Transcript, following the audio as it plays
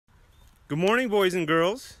Good morning, boys and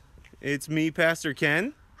girls. It's me, Pastor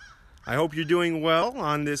Ken. I hope you're doing well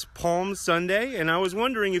on this Palm Sunday. And I was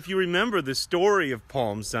wondering if you remember the story of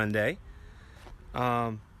Palm Sunday.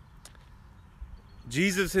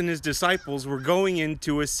 Jesus and his disciples were going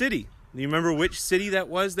into a city. Do you remember which city that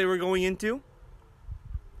was they were going into?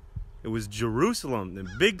 It was Jerusalem, the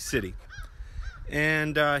big city.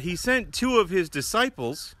 And he sent two of his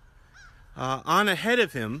disciples on ahead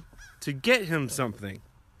of him to get him something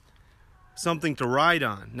to ride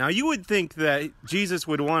on. Now, you would think that Jesus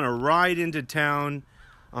would want to ride into town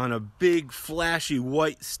on a big, flashy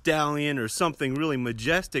white stallion or something really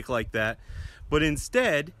majestic like that. But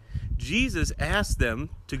instead, Jesus asked them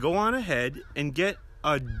to go on ahead and get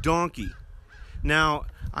a donkey. Now,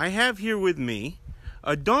 I have here with me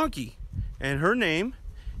a donkey, and her name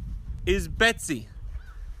is Betsy.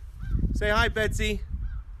 Say hi, Betsy.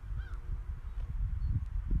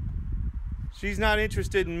 She's not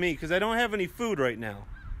interested in me because I don't have any food right now.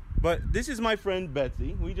 But this is my friend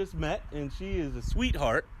Betsy. We just met, and she is a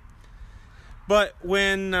sweetheart. But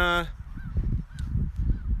when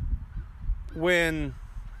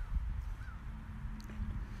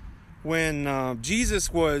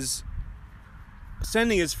Jesus was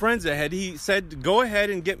sending his friends ahead, he said, "Go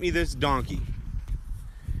ahead and get me this donkey."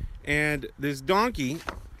 And this donkey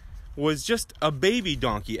was just a baby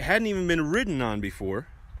donkey. It hadn't even been ridden on before.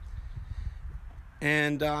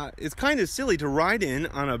 And it's kind of silly to ride in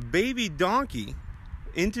on a baby donkey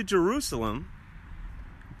into Jerusalem,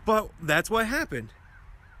 but that's what happened.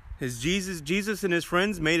 Jesus and his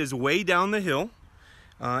friends made his way down the hill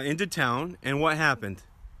into town, and what happened?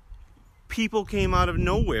 People came out of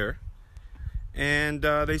nowhere, and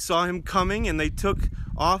they saw him coming, and they took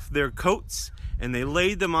off their coats, and they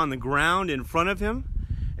laid them on the ground in front of him.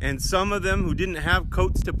 And some of them who didn't have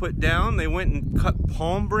coats to put down, they went and cut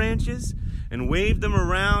palm branches and waved them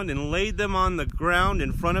around and laid them on the ground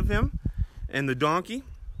in front of him and the donkey.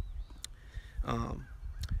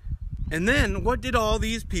 And then what did all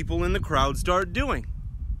these people in the crowd start doing?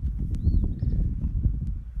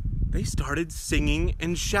 They started singing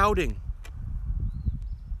and shouting.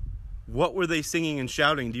 What were they singing and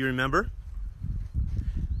shouting? Do you remember?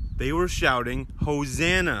 They were shouting,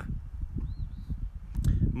 "Hosanna."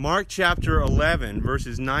 Mark chapter 11,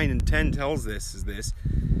 verses 9 and 10 tells this.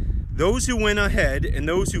 Those who went ahead and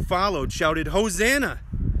those who followed shouted, "Hosanna!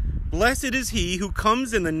 Blessed is he who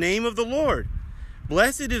comes in the name of the Lord.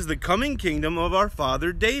 Blessed is the coming kingdom of our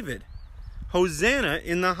father David. Hosanna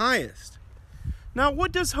in the highest." Now,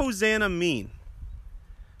 what does Hosanna mean?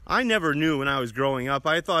 I never knew when I was growing up.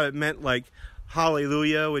 I thought it meant like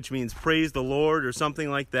hallelujah, which means praise the Lord or something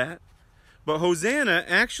like that. But Hosanna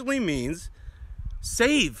actually means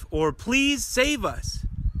save, or please save us.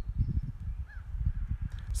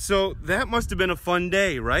 So that must have been a fun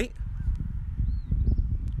day, right?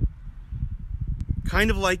 Kind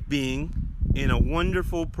of like being in a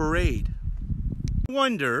wonderful parade.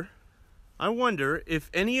 I wonder if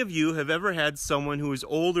any of you have ever had someone who is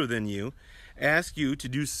older than you ask you to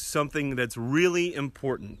do something that's really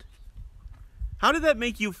important. How did that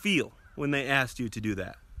make you feel when they asked you to do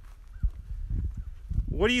that?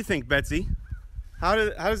 What do you think, Betsy? How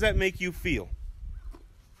does that make you feel?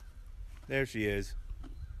 There she is.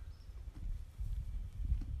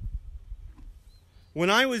 When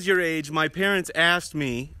I was your age, my parents asked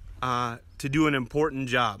me to do an important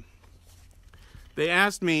job. They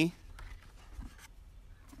asked me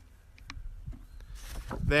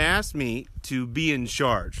to be in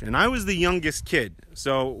charge. And I was the youngest kid.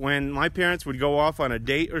 So when my parents would go off on a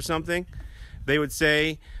date or something, they would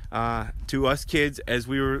say to us kids as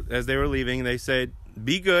they were leaving, they said,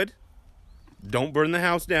 "Be good, don't burn the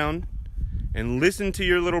house down, and listen to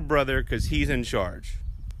your little brother because he's in charge."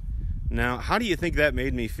 Now, how do you think that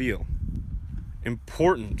made me feel?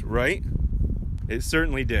 Important, right? It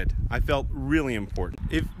certainly did. I felt really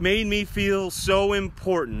important. It made me feel so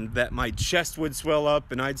important that my chest would swell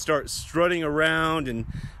up and I'd start strutting around and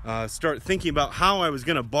start thinking about how I was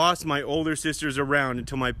going to boss my older sisters around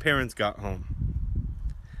until my parents got home.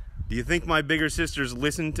 Do you think my bigger sisters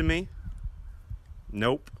listened to me?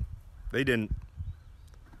 Nope, they didn't.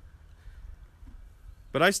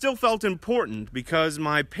 But I still felt important because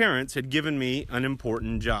my parents had given me an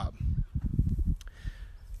important job.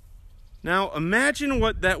 Now, imagine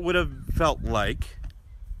what that would have felt like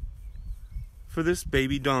for this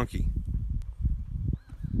baby donkey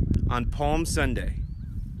on Palm Sunday.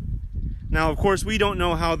 Now, of course, we don't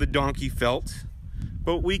know how the donkey felt,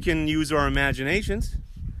 but we can use our imaginations.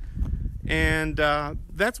 And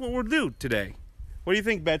that's what we'll do today. What do you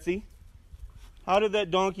think, Betsy? How did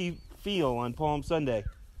that donkey feel on Palm Sunday?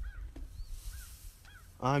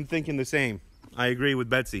 I'm thinking the same. I agree with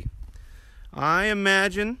Betsy. I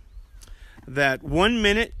imagine that 1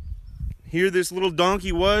 minute, here this little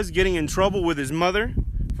donkey was getting in trouble with his mother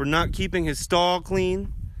for not keeping his stall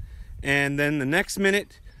clean. And then the next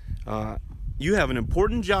minute, you have an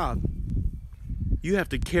important job. You have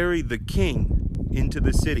to carry the king into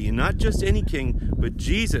the city. And not just any king, but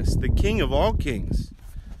Jesus, the King of all kings.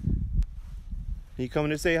 Are you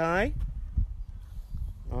coming to say hi?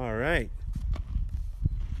 All right.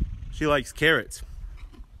 She likes carrots.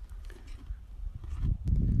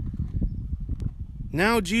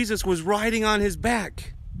 Now Jesus was riding on his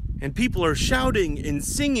back, and people are shouting and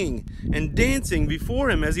singing and dancing before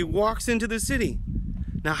him as he walks into the city.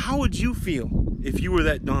 Now, how would you feel if you were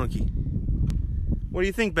that donkey? What do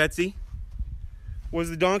you think, Betsy? Was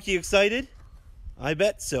the donkey excited? I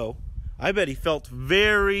bet so. I bet he felt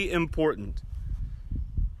very important.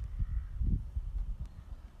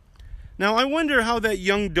 Now, I wonder how that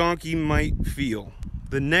young donkey might feel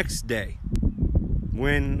the next day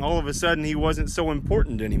when all of a sudden he wasn't so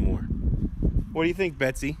important anymore. What do you think,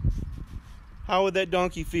 Betsy? How would that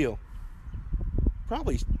donkey feel?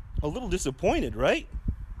 Probably a little disappointed, right?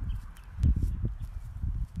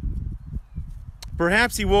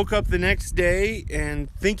 Perhaps he woke up the next day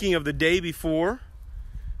and thinking of the day before.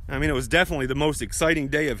 I mean, it was definitely the most exciting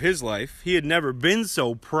day of his life. He had never been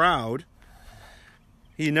so proud.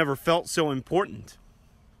 He never felt so important.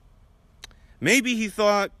 Maybe he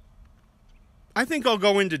thought, I think I'll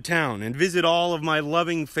go into town and visit all of my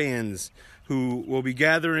loving fans who will be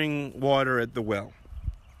gathering water at the well.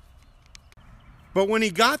 But when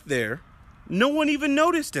he got there, no one even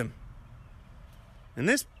noticed him. And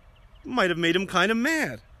this might have made him kind of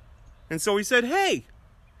mad. And so he said, hey,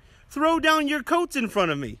 throw down your coats in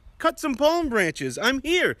front of me. Cut some palm branches. I'm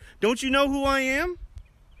here. Don't you know who I am?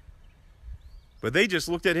 But they just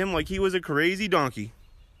looked at him like he was a crazy donkey.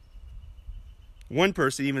 One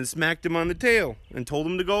person even smacked him on the tail and told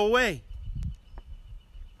him to go away.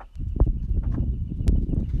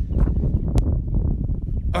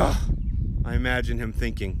 Ugh, I imagine him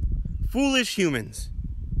thinking, foolish humans,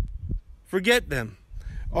 forget them.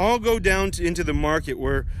 I'll go down into the market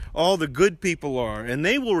where all the good people are, and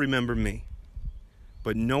they will remember me.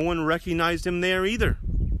 But no one recognized him there either.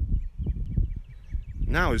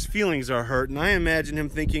 Now his feelings are hurt, and I imagine him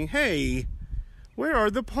thinking, hey, where are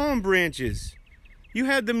the palm branches? You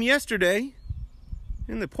had them yesterday.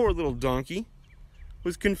 And the poor little donkey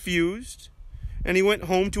was confused, and he went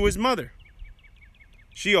home to his mother.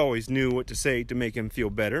 She always knew what to say to make him feel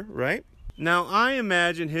better, right? Now I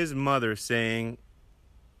imagine his mother saying,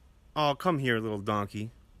 oh, come here, little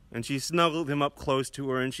donkey. And she snuggled him up close to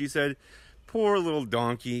her, and she said, poor little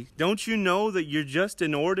donkey, don't you know that you're just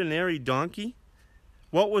an ordinary donkey?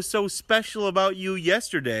 What was so special about you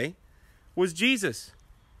yesterday was Jesus.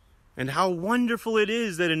 And how wonderful it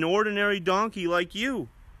is that an ordinary donkey like you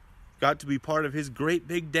got to be part of his great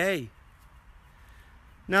big day.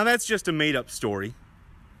 Now that's just a made-up story,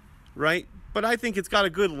 right? But I think it's got a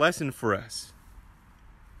good lesson for us.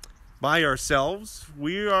 By ourselves,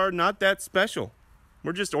 we are not that special.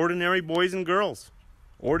 We're just ordinary boys and girls,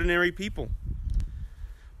 ordinary people.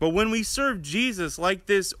 But when we serve Jesus like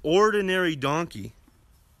this ordinary donkey,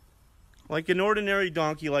 like an ordinary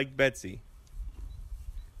donkey like Betsy,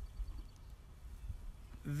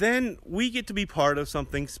 then we get to be part of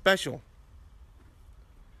something special.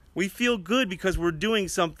 We feel good because we're doing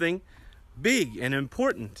something big and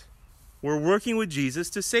important. We're working with Jesus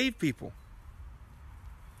to save people.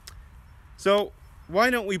 So,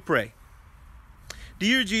 why don't we pray?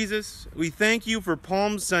 Dear Jesus, we thank you for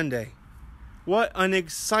Palm Sunday. What an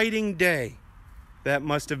exciting day that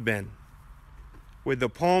must have been. With the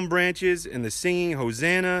palm branches and the singing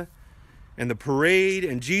Hosanna and the parade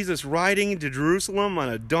and Jesus riding into Jerusalem on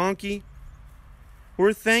a donkey.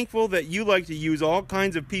 We're thankful that you like to use all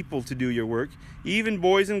kinds of people to do your work, even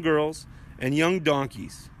boys and girls and young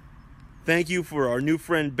donkeys. Thank you for our new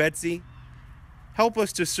friend Betsy. Help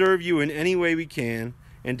us to serve you in any way we can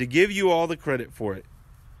and to give you all the credit for it.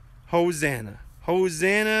 Hosanna,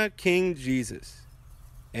 Hosanna, King Jesus.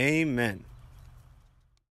 Amen.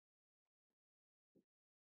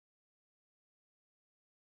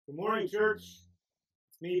 Good morning, church.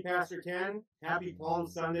 It's me, Pastor Ken. Happy Palm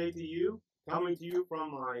Sunday to you. Coming to you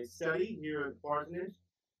from my study here at the parsonage.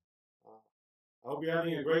 I hope you're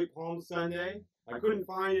having a great Palm Sunday. I couldn't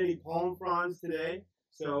find any palm fronds today,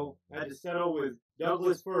 so I had to settle with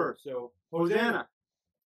Douglas fir. So, Hosanna.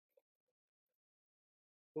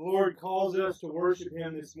 The Lord calls us to worship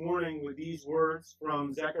him this morning with these words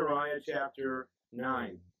from Zechariah chapter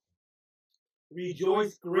 9.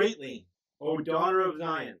 Rejoice greatly, O daughter of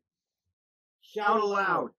Zion. Shout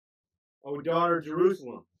aloud, O daughter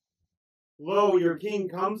Jerusalem. Lo, your king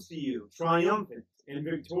comes to you, triumphant and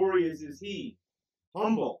victorious is he,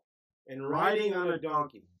 humble and riding on a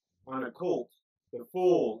donkey, on a colt, the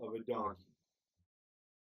foal of a donkey.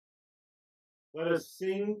 Let us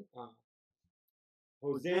sing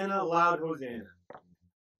Hosanna, loud Hosanna.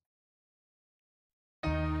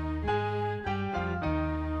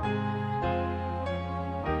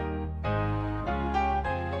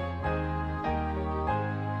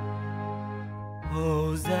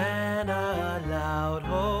 Hosanna, loud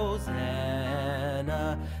Hosanna,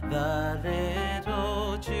 the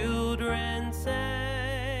little children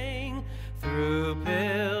sang, through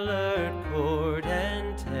pillared court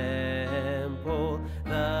and temple,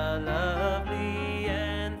 the lovely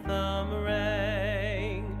anthem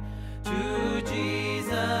rang. To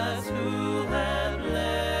Jesus who had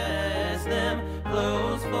blessed them,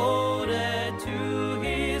 close folded to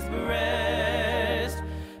his breast,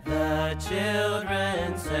 the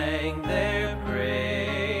children sang their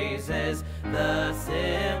praises, the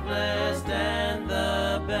simplest and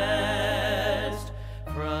the best.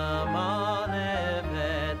 From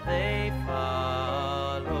Olivet they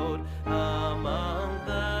followed among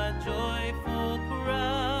the joyful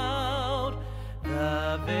crowd,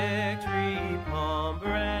 the victory palm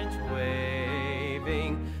branch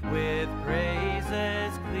waving, with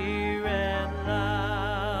praises clear and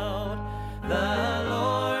loud. The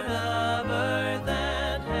Lord of earth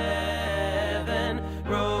and heaven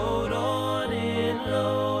rode on in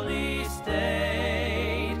lowly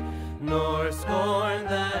state, nor scorned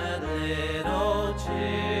that little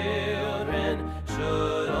children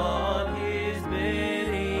should on his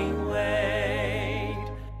bidding wait.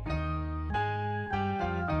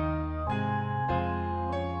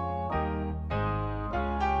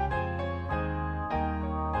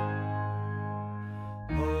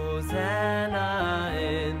 Hosanna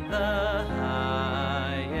in the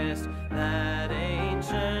highest, that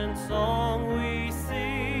ancient song we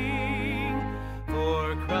sing,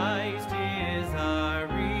 for Christ is our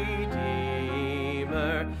Redeemer,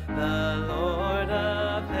 the Lord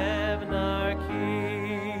of heaven our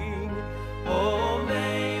King. Oh,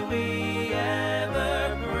 may we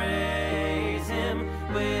ever praise him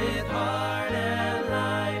with heart and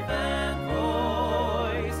life and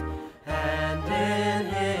voice, and in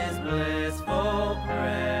his blissful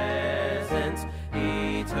presence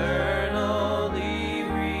eternally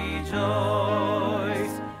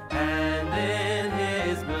rejoice, and in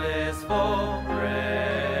his blissful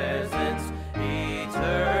presence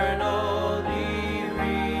eternally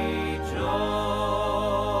rejoice.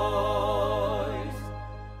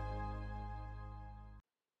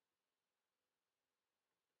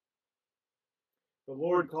 The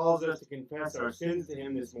Lord calls us to confess our sins to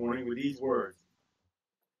him this morning with these words.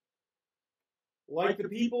 Like the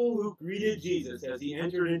people who greeted Jesus as he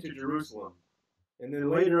entered into Jerusalem, and then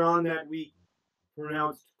later on that week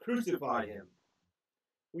pronounced, "Crucify him,"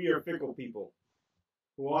 we are fickle people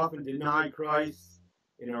who often deny Christ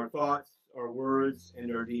in our thoughts, our words,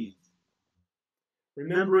 and our deeds.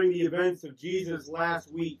 Remembering the events of Jesus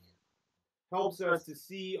last week helps us to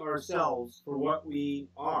see ourselves for what we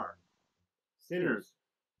are, sinners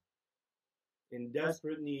in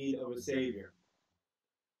desperate need of a Savior.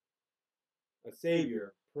 A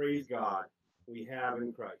Savior, praise God, we have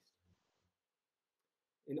in Christ.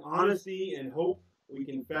 In honesty and hope, we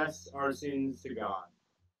confess our sins to God.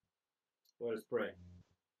 Let us pray.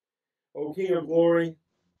 O King of glory,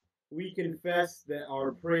 we confess that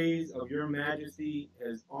our praise of your majesty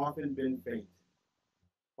has often been faint,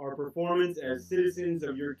 our performance as citizens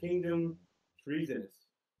of your kingdom treasonous,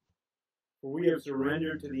 for we have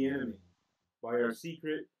surrendered to the enemy by our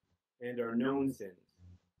secret and our known sins.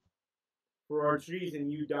 For our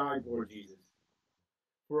treason you died, Lord Jesus.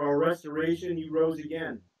 For our restoration you rose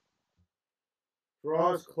again.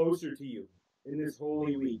 Draw us closer to you in this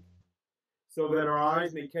holy week, so that our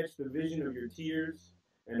eyes may catch the vision of your tears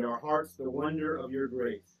and our hearts the wonder of your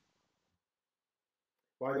grace.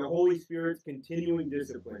 By the Holy Spirit's continuing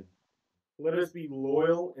discipline, let us be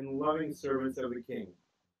loyal and loving servants of the King.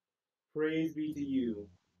 Praise be to you,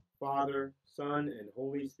 Father, Son, and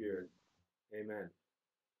Holy Spirit. Amen.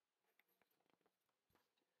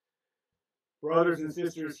 Brothers and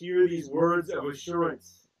sisters, hear these words of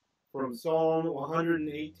assurance from Psalm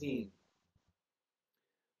 118.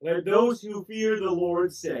 Let those who fear the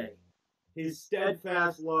Lord say, his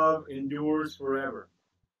steadfast love endures forever.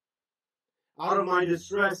 Out of my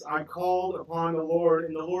distress I called upon the Lord,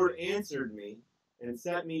 and the Lord answered me and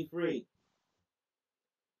set me free.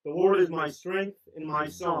 The Lord is my strength and my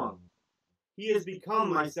song. He has become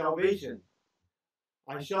my salvation.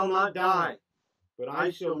 I shall not die, but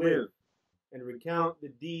I shall live and recount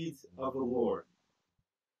the deeds of the Lord.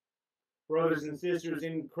 Brothers and sisters,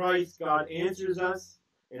 in Christ, God answers us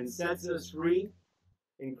and sets us free.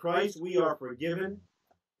 In Christ, we are forgiven.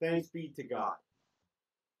 Thanks be to God.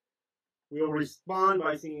 We will respond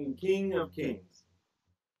by singing King of Kings.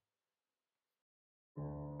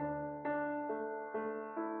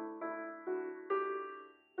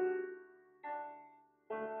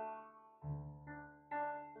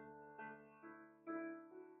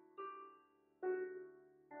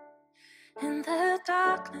 In the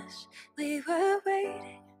darkness, we were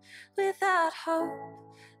waiting, without hope,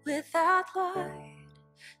 without light,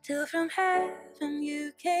 till from heaven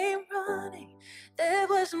you came running. There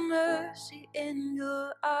was mercy in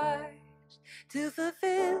your eyes, to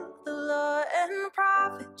fulfill the law and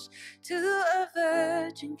prophets. To a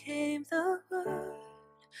virgin came the word,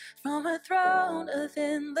 from a throne of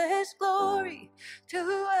endless glory, to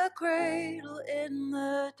a cradle in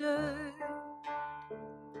the dirt.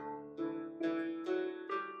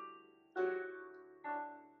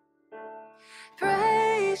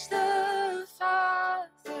 Praise the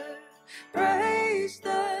Father, praise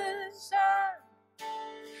the Son,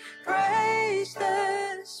 praise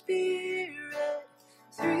the Spirit,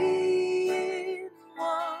 three in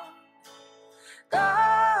one.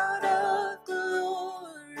 God of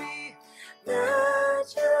glory,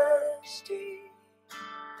 majesty,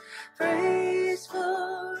 praise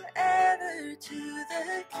forever to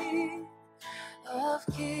the King of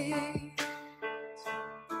Kings.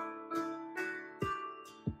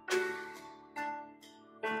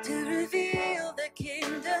 To reveal the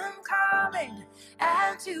kingdom coming,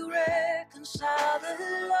 and to reconcile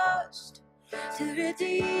the lost, to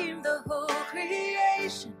redeem the whole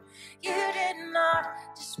creation. You did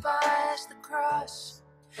not despise the cross,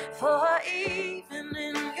 for even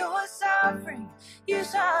in your suffering you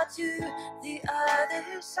saw to the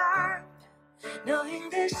other side, knowing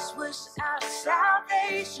this was our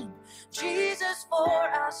salvation. Jesus, for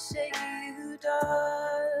our sake you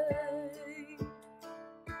died.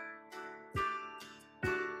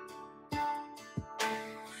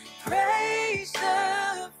 Praise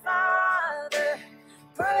the Father,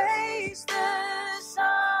 praise the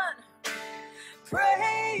Son,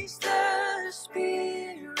 praise the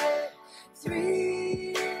Spirit,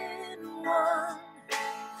 three in one.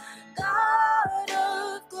 God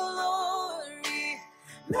of glory,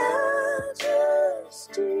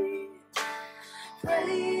 majesty,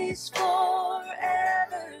 praise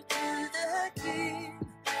forever to the King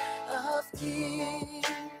of Kings.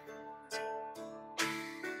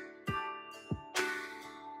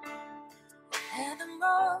 And the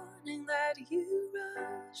morning that you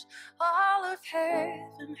rose, all of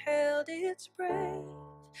heaven held its breath,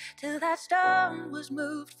 till that stone was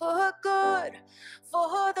moved for good,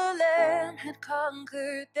 for the Lamb had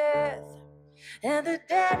conquered death. And the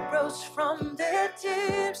dead rose from their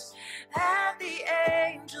tombs, and the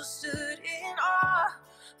angels stood in awe,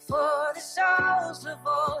 for the souls of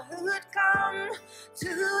all who'd come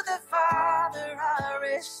to the Father are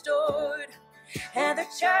restored. And the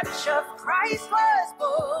church of Christ was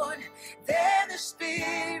born. Then the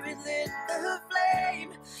Spirit lit the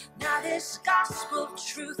flame. Now this gospel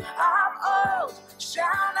truth of old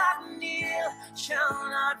shall not kneel, shall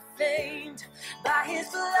not faint. By His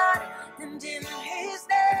blood and in His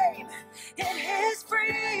name, in His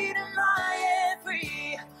freedom I am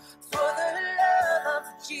free. For the love of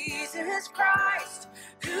Jesus Christ,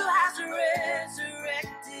 who has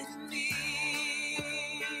resurrected me.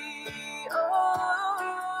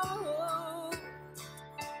 Oh,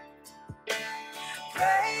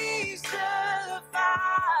 praise the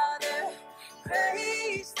Father,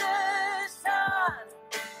 praise the Son,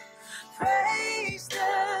 praise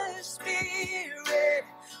the Spirit,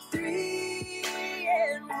 three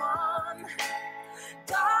in one.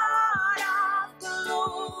 God of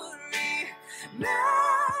glory,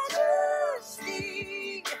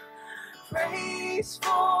 majesty, praise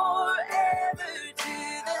forever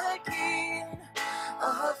to the King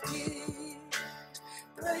of Kings.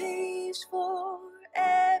 Praise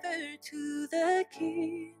forever to the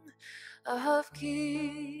King of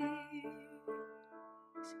Kings.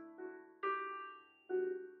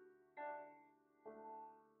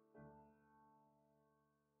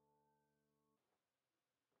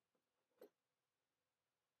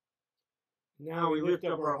 Now we lift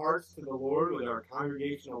up our hearts to the Lord with our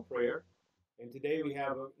congregational prayer. And today we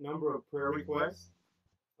have a number of prayer requests.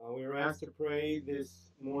 We were asked to pray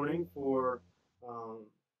this morning for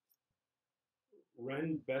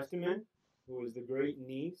Ren Besteman, who is the great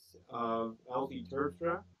niece of Elsie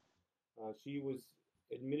Terpstra. She was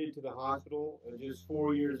admitted to the hospital at just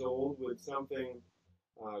 4 years old with something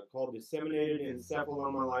called disseminated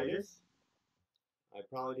encephalomyelitis. I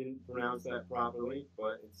probably didn't pronounce that properly,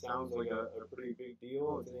 but it sounds like a pretty big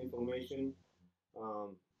deal. It's an inflammation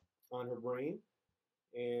on her brain,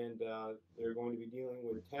 and they're going to be dealing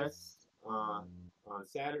with tests on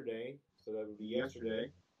Saturday, so that would be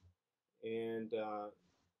yesterday, and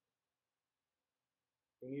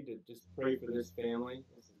we need to just pray for this family.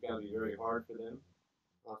 This has got to be very hard for them.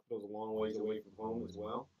 Hospital's a long ways away from home as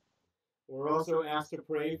well. We're also asked to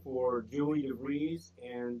pray for Julie DeVries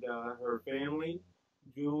and her family.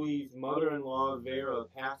 Julie's mother-in-law, Vera,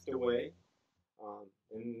 passed away.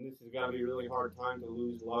 And this has got to be a really hard time to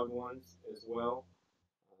lose loved ones as well.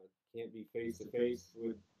 Can't be face-to-face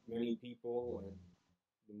with many people, and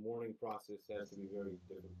the mourning process has to be very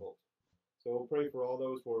difficult. So we'll pray for all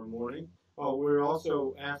those who are mourning. Oh, we're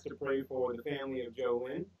also asked to pray for the family of Joe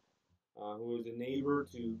Lynn, who is a neighbor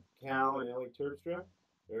to Cal and Ellie Terpstra,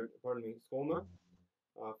 Skolma.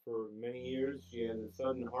 For many years, she had a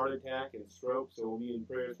sudden heart attack and stroke, so we'll be in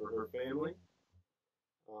prayers for her family.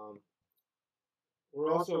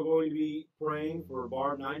 We're also going to be praying for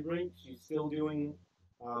Barb Ninebrink. She's still doing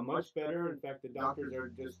much better. In fact, the doctors are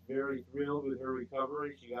just very thrilled with her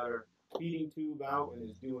recovery. She got her feeding tube out and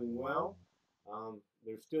is doing well.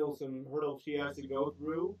 There's still some hurdles she has to go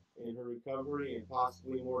through in her recovery and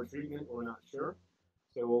possibly more treatment. We're not sure.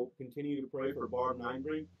 So we'll continue to pray for Barb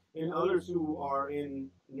Ninebrink and others who are in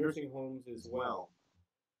nursing homes as well.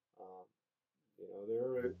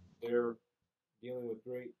 They're dealing with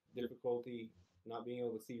great difficulty, not being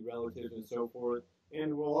able to see relatives and so forth.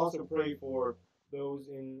 And we'll also pray for those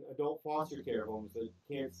in adult foster care homes that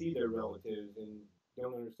can't see their relatives and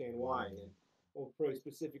don't understand why. And we'll pray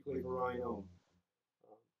specifically for Ryan Ohm.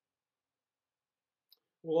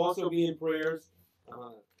 We'll also be in prayers,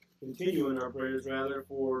 continue in our prayers rather,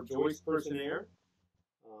 for Joyce Personaire,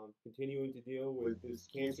 continuing to deal with this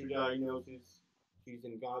cancer diagnosis. She's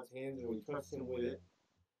in God's hands and we trust Him with it.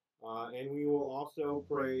 And we will also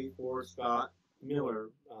pray for Scott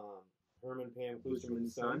Miller, Herman Pam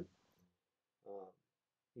Klusterman's son.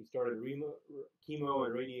 He started chemo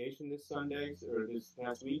and radiation this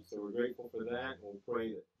past week, so we're grateful for that. We'll pray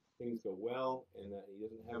that things go well and that he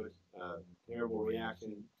doesn't have a terrible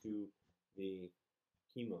reaction to the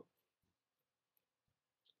chemo.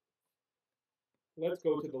 Let's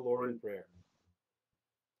go to the Lord in prayer.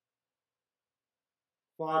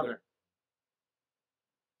 Father,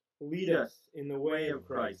 lead us in the way of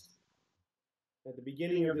Christ. At the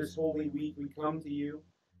beginning of this Holy Week, we come to you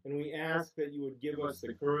and we ask that you would give us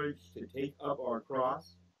the courage to take up our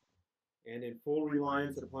cross and in full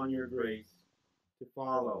reliance upon your grace to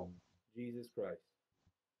follow Jesus Christ.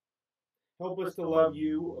 Help us to love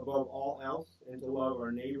you above all else and to love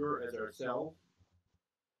our neighbor as ourselves.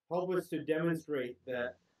 Help us to demonstrate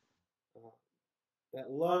that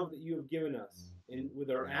love that you have given us with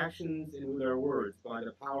our actions and with our words by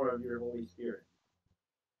the power of your Holy Spirit.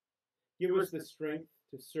 Give us the strength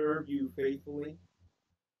to serve you faithfully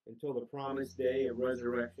until the promised day of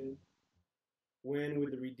resurrection, when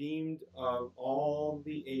with the redeemed of all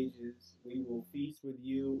the ages we will feast with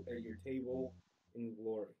you at your table in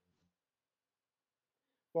glory.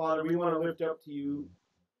 Father, we want to lift up to you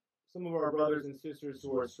some of our brothers and sisters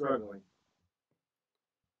who are struggling.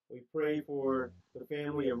 We pray for the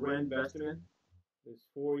family of Ren Besteman, this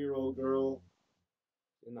 4-year-old girl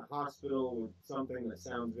in the hospital with something that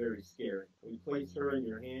sounds very scary. We place her in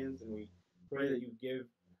your hands and we pray that you give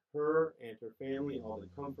her and her family all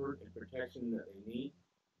the comfort and protection that they need.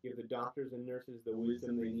 Give the doctors and nurses the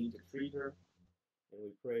wisdom they need to treat her, and we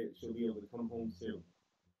pray that she'll be able to come home soon.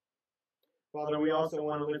 Father, we also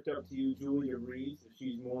want to lift up to you Julie DeVries as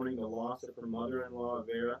she's mourning the loss of her mother-in-law,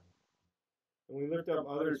 Vera. And we lift up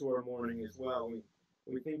others who are mourning as well.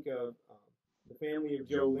 We think of the family of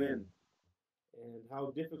Joe Lynn and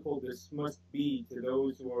how difficult this must be to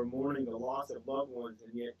those who are mourning the loss of loved ones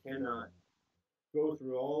and yet cannot go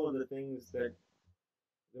through all of the things that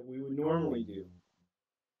we would normally do,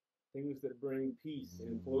 things that bring peace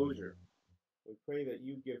and closure. We pray that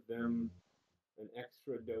you give them an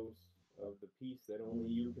extra dose of the peace that only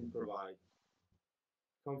you can provide.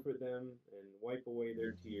 Comfort them and wipe away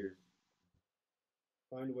their tears.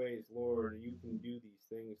 Find ways, Lord, you can do these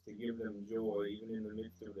things to give them joy even in the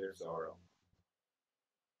midst of their sorrow.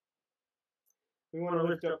 We want to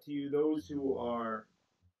lift up to you those who are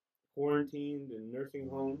quarantined in nursing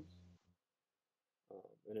homes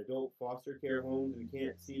and adult foster care homes and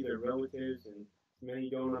can't see their relatives, and many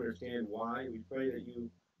don't understand why. We pray that you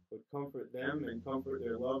would comfort them and comfort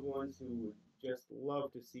their loved ones who would just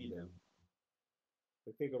love to see them.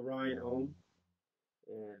 We think of Ryan Ohm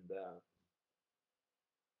and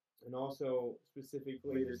And also,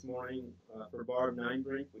 specifically this morning, for Barb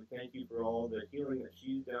Ninebrink, we thank you for all the healing that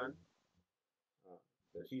she's done,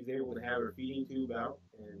 that she's able to have her feeding tube out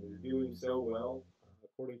and is doing so well,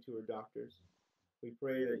 according to her doctors. We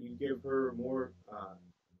pray that you give her more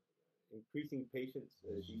increasing patience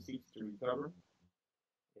as she seeks to recover.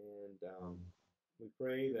 And we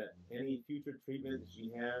pray that any future treatment that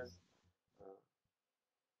she has,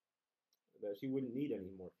 that she wouldn't need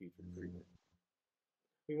any more future treatment.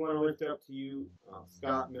 We want to lift up to you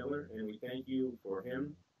Scott Miller, and we thank you for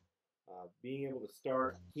him being able to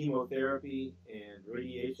start chemotherapy and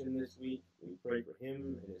radiation this week. We pray for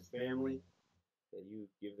him and his family, that you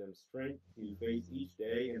give them strength to face each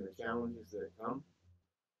day and the challenges that come.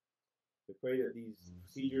 We pray that these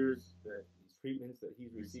procedures, that these treatments that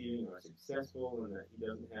he's receiving are successful and that he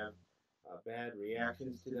doesn't have bad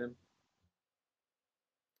reactions to them.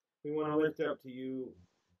 We want to lift up to you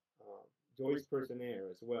Joyce Personaire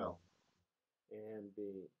as well, and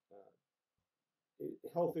the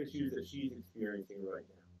health issues that she's experiencing right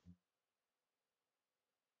now.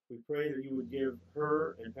 We pray that you would give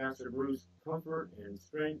her and Pastor Bruce comfort and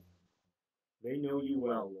strength. They know you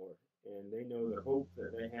well, Lord, and they know the hope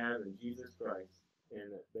that they have in Jesus Christ,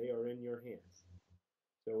 and that they are in your hands.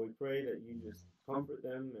 So we pray that you just comfort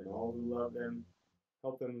them and all who love them,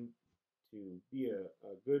 help them to be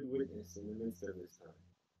a good witness in the midst of this time.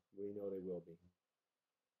 We know they will be.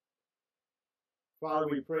 Father,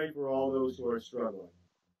 we pray for all those who are struggling.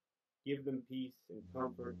 Give them peace and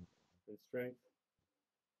comfort and strength.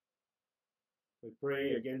 We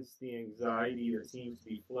pray against the anxiety that seems to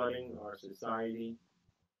be flooding our society.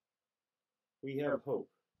 We have hope,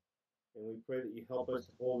 and we pray that you help us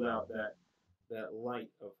to hold out that light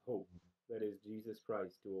of hope that is Jesus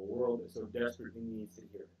Christ to a world that so desperately needs to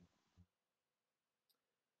hear him.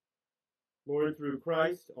 Lord, through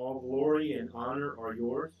Christ, all glory and honor are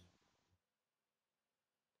yours.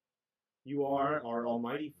 You are our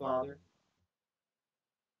Almighty Father,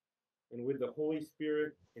 and with the Holy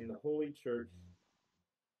Spirit in the Holy Church,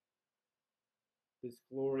 this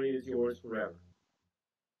glory is yours forever.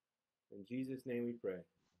 In Jesus' name we pray.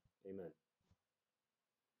 Amen.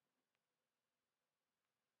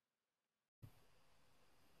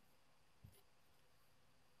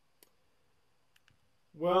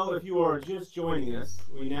 Well, if you are just joining us,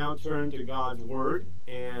 we now turn to God's Word.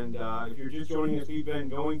 And if you're just joining us, we've been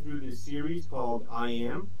going through this series called I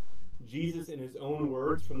Am, Jesus in His Own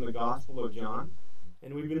Words from the Gospel of John.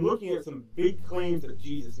 And we've been looking at some big claims that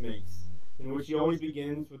Jesus makes, in which he always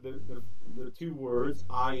begins with the two words,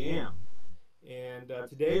 I am. And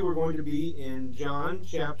today we're going to be in John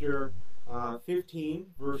chapter 15,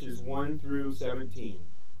 verses 1 through 17.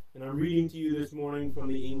 And I'm reading to you this morning from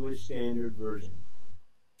the English Standard Version.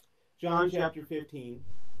 John chapter 15,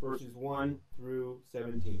 verses 1 through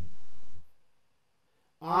 17.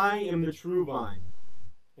 I am the true vine,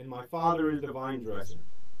 and my Father is the vine dresser.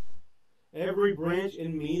 Every branch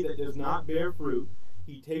in me that does not bear fruit,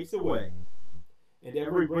 he takes away. And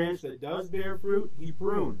every branch that does bear fruit, he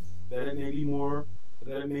prunes, that it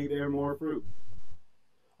may bear more fruit.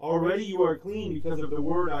 Already you are clean because of the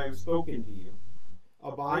word I have spoken to you.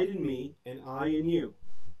 Abide in me, and I in you.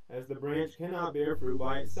 As the branch cannot bear fruit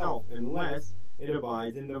by itself unless it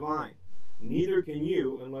abides in the vine. Neither can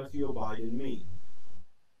you unless you abide in me.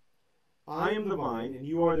 I am the vine, and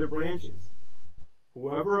you are the branches.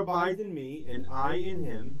 Whoever abides in me, and I in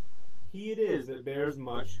him, he it is that bears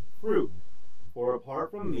much fruit. For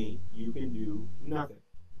apart from me, you can do nothing.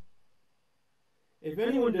 If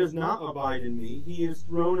anyone does not abide in me, he is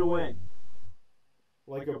thrown away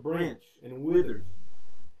like a branch and withers.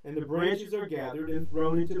 And the branches are gathered and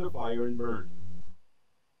thrown into the fire and burned.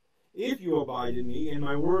 If you abide in me, and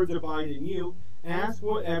my words abide in you, ask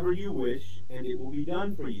whatever you wish, and it will be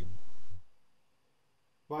done for you.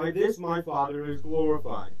 By this my Father is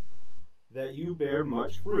glorified, that you bear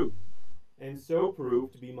much fruit, and so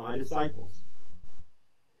prove to be my disciples.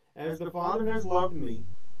 As the Father has loved me,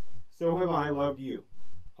 so have I loved you.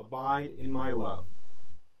 Abide in my love.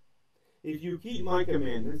 If you keep my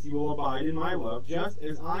commandments, you will abide in my love, just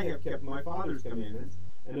as I have kept my Father's commandments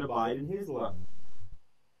and abide in his love.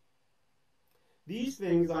 These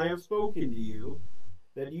things I have spoken to you,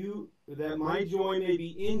 that my joy may be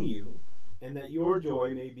in you, and that your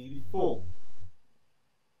joy may be full.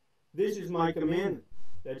 This is my commandment,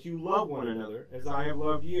 that you love one another as I have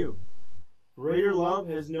loved you. Greater love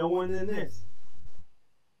has no one than this,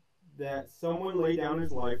 that someone lay down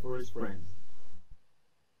his life for his friends.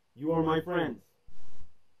 You are my friends,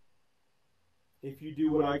 if you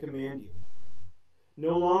do what I command you.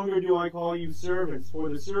 No longer do I call you servants, for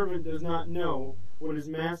the servant does not know what his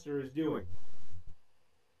master is doing.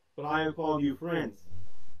 but I have called you friends.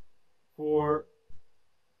 For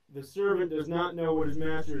the servant does not know what his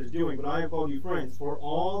master is doing, but I have called you friends. For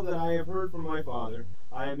all that I have heard from my Father,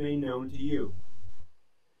 I have made known to you.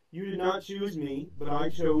 You did not choose me, but I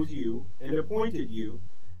chose you and appointed you,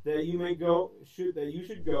 that you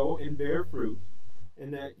should go and bear fruit,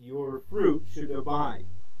 and that your fruit should abide,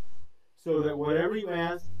 so that whatever you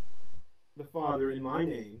ask the Father in my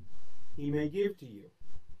name, he may give to you.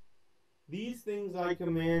 These things I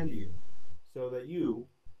command you, so that you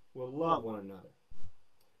will love one another.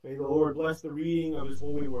 May the Lord bless the reading of his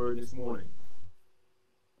holy word this morning.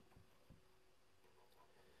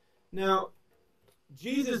 Now,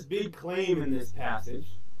 Jesus' big claim in this passage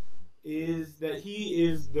is that he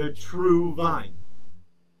is the true vine,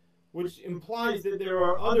 which implies that there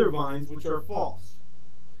are other vines which are false.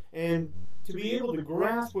 And to be able to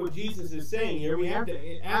grasp what Jesus is saying here, we have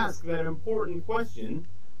to ask that important question: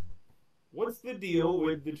 what's the deal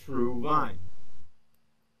with the true vine?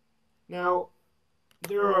 Now,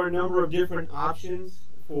 there are a number of different options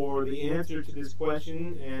for the answer to this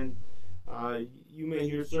question, and you may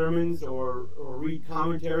hear sermons or read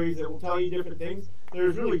commentaries that will tell you different things.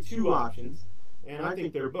 There's really two options, and I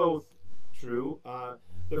think they're both true.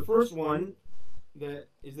 The first one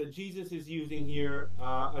is that Jesus is using here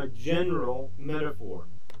a general metaphor.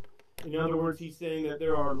 In other words, he's saying that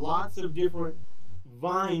there are lots of different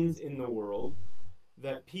vines in the world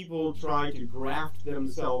that people try to graft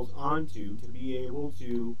themselves onto to be able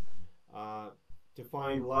to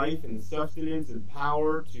find life and sustenance and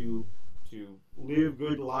power to live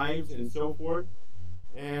good lives and so forth.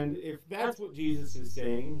 And if that's what Jesus is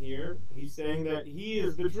saying here, he's saying that he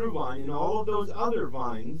is the true vine, and all of those other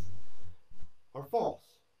vines are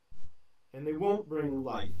false, and they won't bring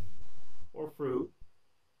life or fruit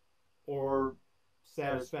or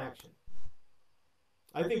satisfaction.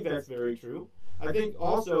 I think that's very true. I think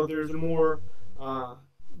also there's a more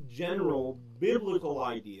general biblical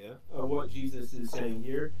idea of what Jesus is saying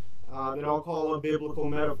here that I'll call a biblical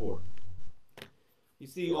metaphor. You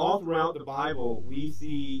see, all throughout the Bible, we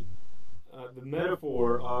see the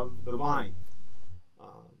metaphor of the vine.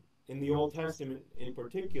 In the Old Testament in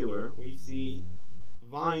particular, we see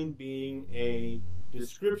vine being a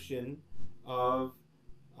description of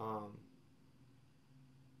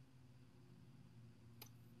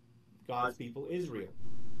God's people Israel.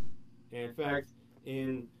 And in fact,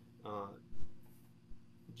 in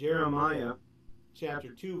Jeremiah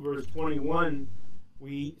chapter 2, verse 21,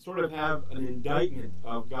 we sort of have an indictment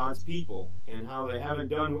of God's people and how they haven't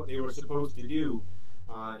done what they were supposed to do.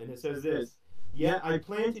 And it says this: "Yet I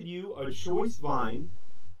planted you a choice vine,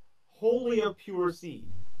 wholly of pure seed.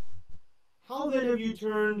 How then have you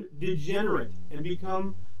turned degenerate and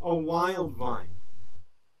become a wild vine?"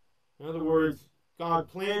 In other words, God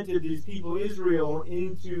planted these people Israel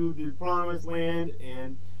into the promised land,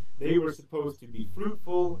 and they were supposed to be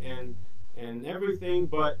fruitful and everything,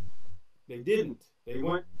 but they didn't. They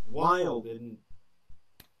went wild and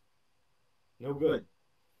no good.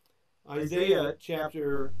 Isaiah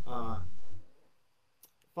chapter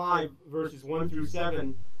 5, verses 1 through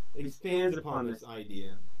 7 expands upon this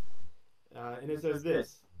idea. And it says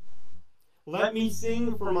this: "Let me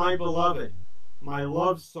sing for my beloved my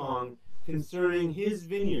love song concerning his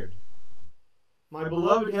vineyard. My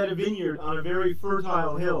beloved had a vineyard on a very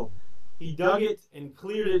fertile hill. He dug it and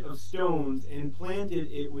cleared it of stones and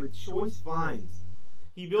planted it with choice vines.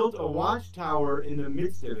 He built a watchtower in the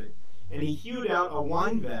midst of it, and he hewed out a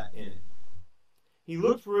wine vat in it. He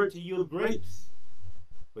looked for it to yield grapes,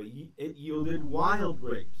 but it yielded wild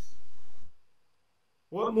grapes.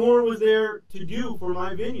 What more was there to do for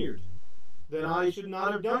my vineyard that I should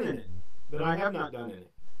not have done in it, that I have not done in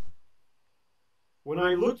it? When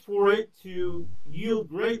I looked for it to yield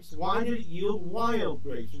grapes, why did it yield wild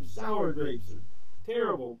grapes and sour grapes and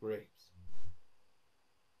terrible grapes?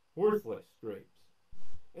 Worthless grapes.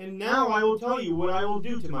 And now I will tell you what I will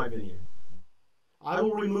do to my vineyard. I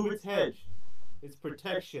will remove its hedge, its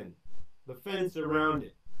protection, the fence around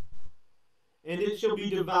it, and it shall be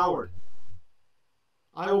devoured.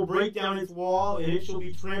 I will break down its wall, and it shall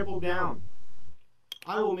be trampled down.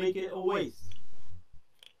 I will make it a waste.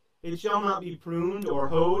 It shall not be pruned or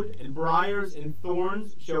hoed, and briars and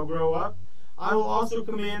thorns shall grow up. I will also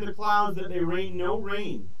command the clouds that they rain no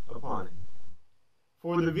rain upon it.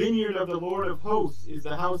 For the vineyard of the Lord of hosts is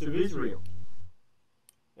the house of Israel,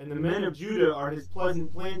 and the men of Judah are his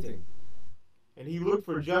pleasant planting. And he looked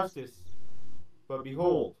for justice, but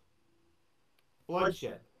behold,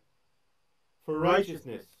 bloodshed, for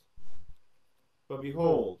righteousness, but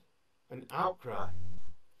behold, an outcry."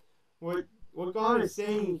 What God is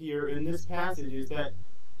saying here in this passage is that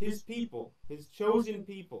his people, his chosen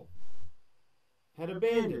people, had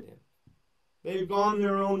abandoned him. They've gone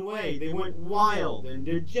their own way. They went wild and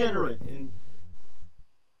degenerate. And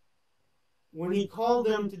when he called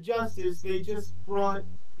them to justice, they just brought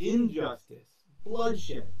injustice,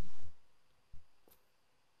 bloodshed.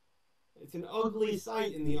 It's an ugly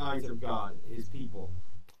sight in the eyes of God, his people,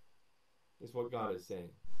 is what God is saying.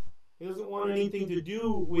 He doesn't want anything to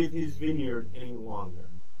do with his vineyard any longer.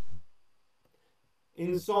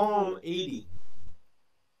 In Psalm 80,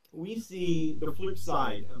 we see the flip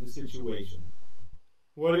side of the situation.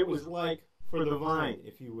 What it was like for the vine,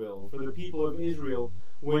 if you will, for the people of Israel,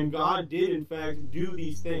 when God did in fact do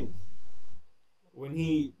these things. When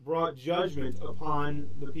he brought judgment upon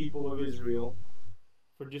the people of Israel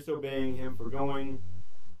for disobeying him, for going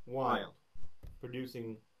wild,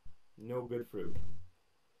 producing no good fruit.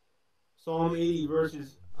 Psalm 80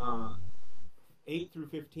 verses 8 through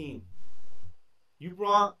 15. You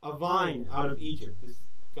brought a vine out of Egypt.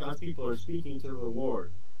 God's people are speaking to the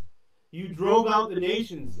Lord. You drove out the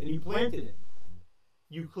nations and you planted it.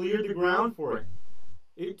 You cleared the ground for it.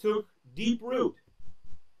 It took deep root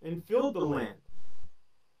and filled the land.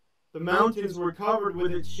 The mountains were covered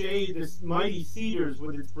with its shade, the mighty cedars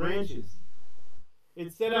with its branches.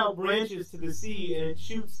 It set out branches to the sea and it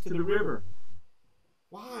shoots to the river.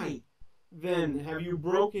 Why, then, have you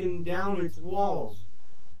broken down its walls,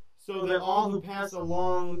 so that all who pass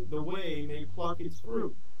along the way may pluck its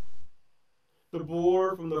fruit? The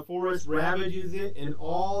boar from the forest ravages it, and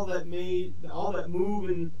all that move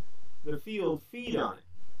in the field feed on it.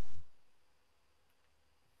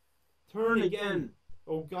 Turn again,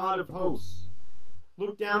 O God of hosts.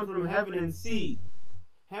 Look down from heaven and see.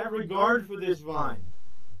 Have regard for this vine,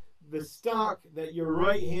 the stock that your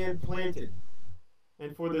right hand planted,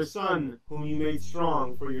 and for the son whom you made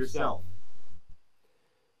strong for yourself.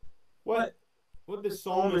 What the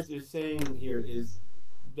psalmist is saying here is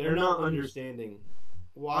they're not understanding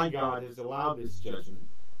why God has allowed this judgment.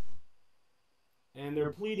 And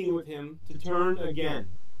they're pleading with him to turn again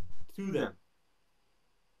to them.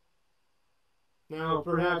 Now,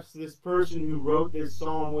 perhaps this person who wrote this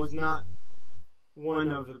psalm was not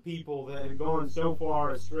one of the people that had gone so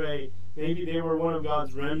far astray. Maybe they were one of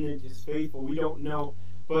God's remnant, his faithful. We don't know.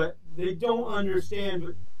 But they don't understand,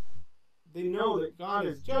 but they know that God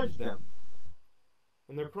has judged them.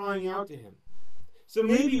 And they're crying out to him. So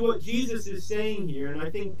maybe what Jesus is saying here, and I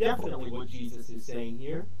think definitely what Jesus is saying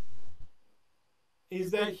here,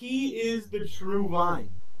 is that he is the true vine.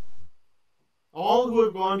 All who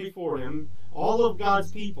have gone before him, all of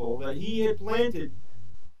God's people that he had planted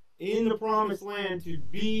in the promised land to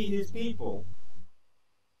be his people,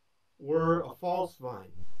 were a false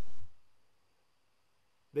vine.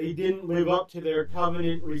 They didn't live up to their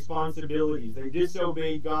covenant responsibilities. They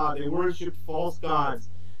disobeyed God. They worshipped false gods.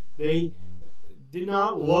 They did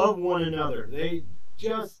not love one another. They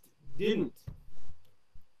just didn't.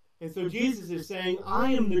 And so Jesus is saying,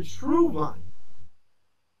 I am the true vine.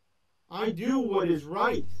 I do what is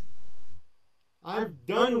right. I've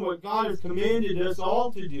done what God has commanded us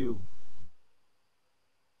all to do.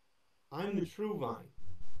 I'm the true vine,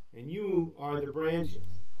 and you are the branches.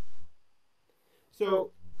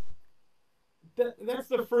 So that's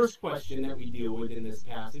the first question that we deal with in this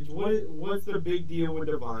passage. What's the big deal with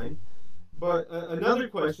the vine? But another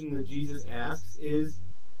question that Jesus asks is,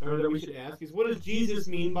 or that we should ask, is what does Jesus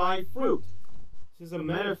mean by fruit? This is a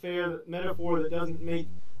metaphor that doesn't make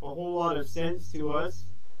a whole lot of sense to us.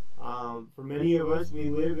 For many of us, we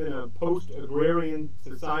live in a post-agrarian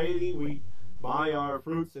society. We buy our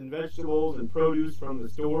fruits and vegetables and produce from the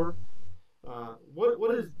store.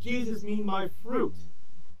 What does Jesus mean by fruit?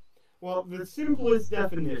 Well, the simplest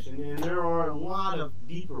definition, and there are a lot of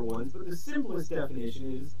deeper ones, but the simplest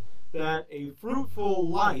definition is that a fruitful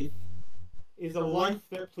life is a life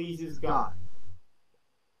that pleases God.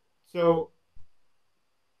 So,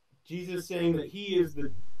 Jesus saying that he is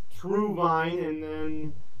the true vine, and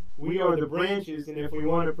then we are the branches, and if we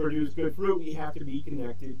want to produce good fruit, we have to be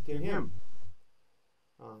connected to him.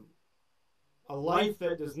 A life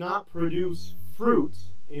that does not produce fruit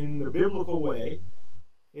in the biblical way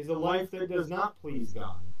is a life that does not please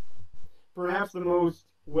God. Perhaps the most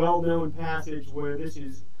well-known passage where this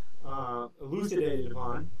is elucidated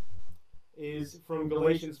upon is from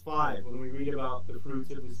Galatians 5, when we read about the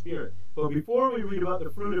fruits of the Spirit. But before we read about the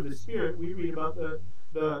fruit of the Spirit, we read about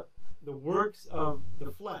the works of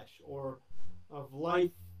the flesh, or of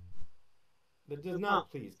life that does not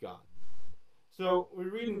please God. So we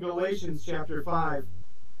read in Galatians chapter 5.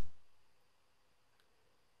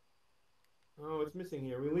 Oh, it's missing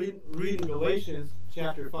here. We read in Galatians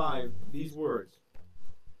chapter 5 these words.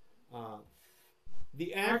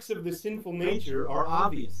 the acts of the sinful nature are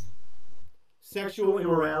obvious: sexual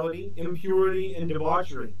immorality, impurity and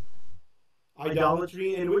debauchery,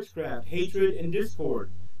 idolatry and witchcraft, hatred and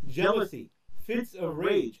discord, jealousy, fits of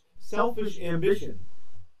rage, selfish ambition,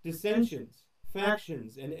 dissensions,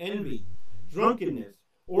 factions and envy, drunkenness,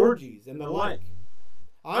 orgies, and the like.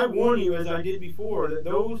 I warn you, as I did before, that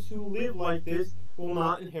those who live like this will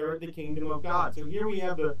not inherit the kingdom of God. So here we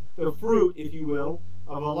have the fruit, if you will,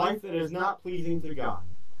 of a life that is not pleasing to God,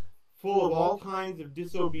 full of all kinds of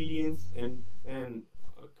disobedience and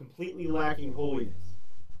completely lacking holiness.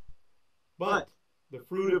 But the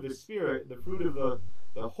fruit of the Spirit, the fruit of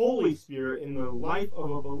the Holy Spirit in the life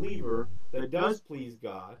of a believer that does please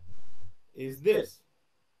God, is this.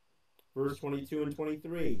 Verse 22 and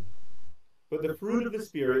 23. But the fruit of the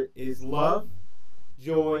Spirit is love,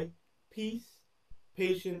 joy, peace,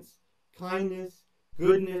 patience, kindness,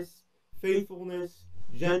 goodness, faithfulness,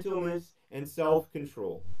 gentleness, and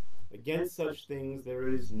self-control. Against such things there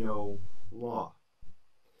is no law.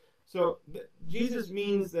 So Jesus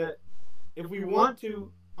means that if we want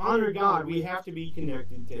to honor God, we have to be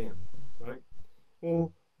connected to Him, right?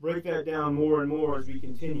 We'll break that down more and more as we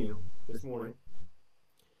continue this morning.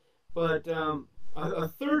 But a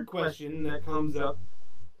third question that comes up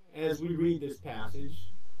as we read this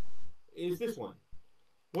passage is this one.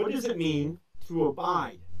 What does it mean to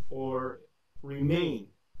abide or remain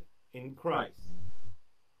in Christ?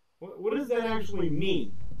 What does that actually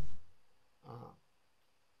mean?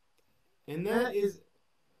 And that is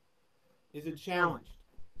a challenge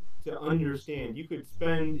to understand. You could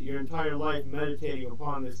spend your entire life meditating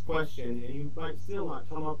upon this question, and you might still not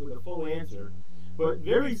come up with a full answer. But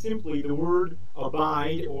very simply, the word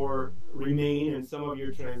abide or remain in some of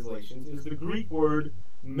your translations is the Greek word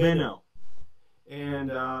meno.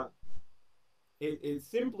 And it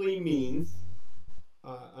simply means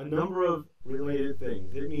a number of related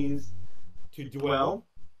things. It means to dwell,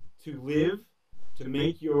 to live, to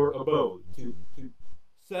make your abode, to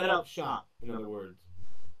set up shop, in other words.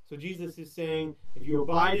 So Jesus is saying, if you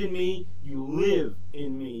abide in me, you live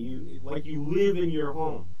in me, like you live in your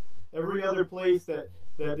home. Every other place that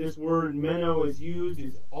this word meno is used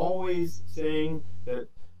is always saying that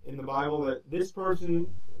in the Bible that this person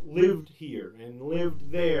lived here and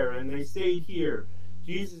lived there and they stayed here.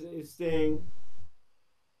 Jesus is saying,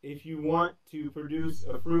 if you want to produce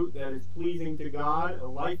a fruit that is pleasing to God, a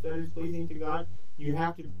life that is pleasing to God, you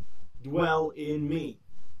have to dwell in me.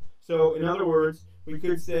 So, in other words, we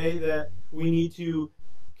could say that we need to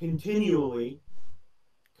continually,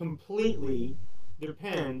 completely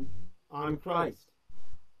depend on Christ.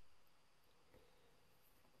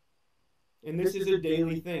 And this is a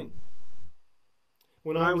daily thing.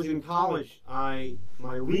 When I was in college, my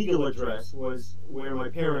legal address was where my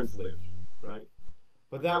parents lived, right?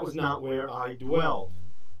 But that was not where I dwelled.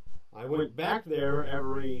 I went back there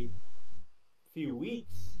every few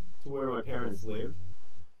weeks to where my parents lived,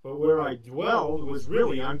 but where I dwelled was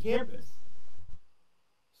really on campus.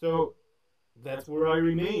 So that's where I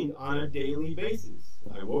remained on a daily basis.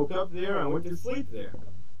 I woke up there, I went to sleep there.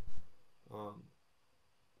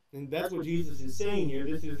 And that's what Jesus is saying here.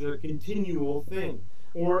 This is a continual thing.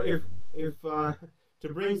 Or if to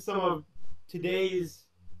bring some of today's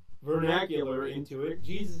vernacular into it,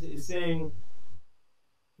 Jesus is saying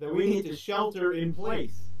that we need to shelter in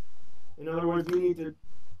place. In other words, we need to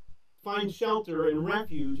find shelter and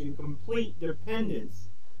refuge and complete dependence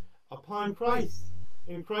upon Christ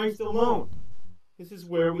and Christ alone. This is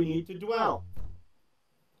where we need to dwell.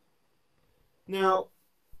 Now,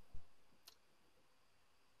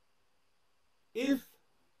 if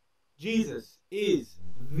Jesus is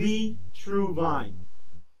the true vine,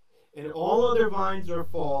 and all other vines are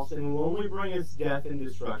false and will only bring us death and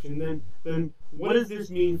destruction, then what does this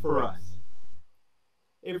mean for us?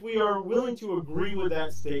 If we are willing to agree with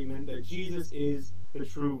that statement that Jesus is the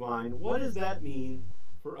true vine, what does that mean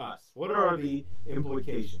for us? What are the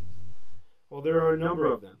implications? Well, there are a number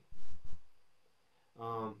of them.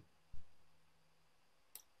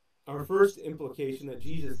 Our first implication that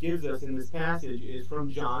Jesus gives us in this passage is from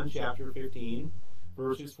John chapter 15,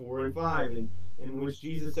 verses 4 and 5, in which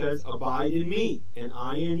Jesus says, "Abide in me, and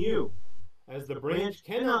I in you. As the branch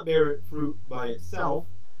cannot bear fruit by itself,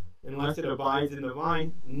 unless it abides in the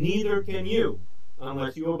vine, neither can you,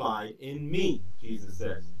 unless you abide in me," Jesus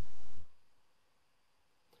says.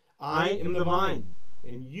 "I am the vine,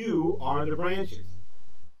 and you are the branches.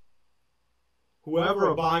 Whoever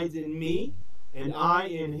abides in me, and I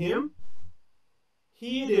in him,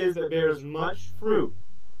 he it is that bears much fruit,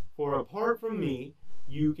 for apart from me,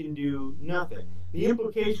 you can do nothing." The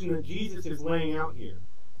implication that Jesus is laying out here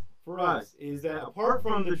for us is that apart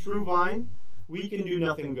from the true vine, we can do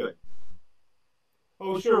nothing good.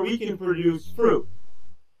 Oh, sure, we can produce fruit,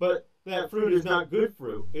 but that fruit is not good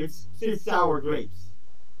fruit. It's sour grapes.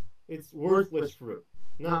 It's worthless fruit,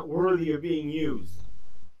 not worthy of being used.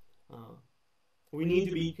 We need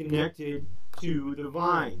to be connected to the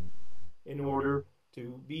vine in order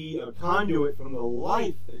to be a conduit from the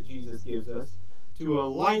life that Jesus gives us to a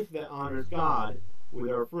life that honors God with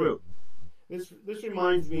our fruit. This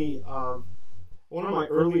reminds me of one of my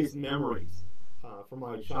earliest memories from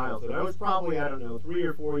my childhood. I was probably, 3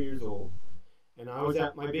 or 4 years old, and I was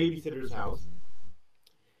at my babysitter's house.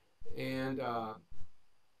 And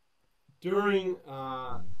during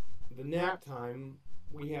the nap time,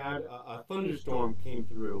 we had a thunderstorm came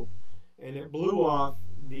through, and it blew off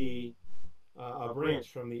a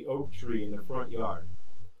branch from the oak tree in the front yard.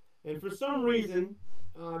 And for some reason,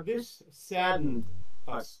 this saddened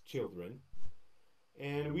us children,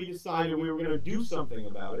 and we decided we were going to do something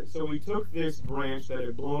about it. So we took this branch that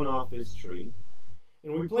had blown off this tree,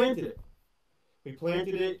 and we planted it. We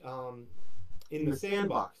planted it in the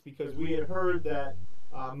sandbox because we had heard that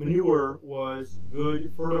manure was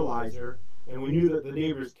good fertilizer, and we knew that the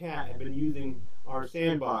neighbor's cat had been using our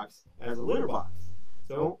sandbox as a litter box.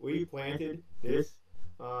 So we planted this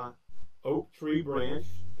oak tree branch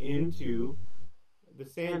into the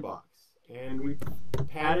sandbox, and we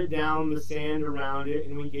patted down the sand around it,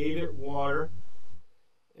 and we gave it water,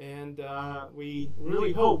 and we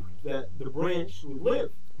really hoped that the branch would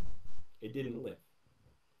live. It didn't live.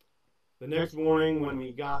 The next morning, when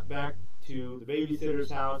we got back to the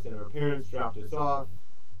babysitter's house and our parents dropped us off,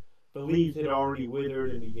 the leaves had already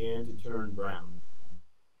withered and began to turn brown.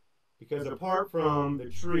 Because apart from the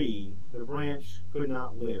tree, the branch could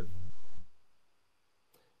not live.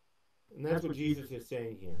 And that's what Jesus is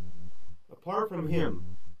saying here. Apart from Him,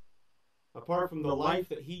 apart from the life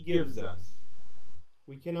that He gives us,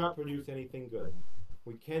 we cannot produce anything good.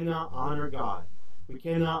 We cannot honor God. We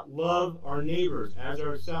cannot love our neighbors as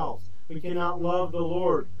ourselves. We cannot love the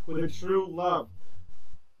Lord with a true love.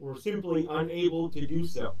 We're simply unable to do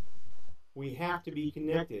so. We have to be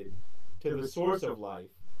connected to the source of life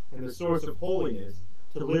and the source of holiness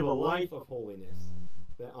to live a life of holiness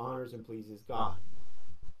that honors and pleases God.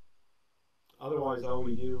 Otherwise, all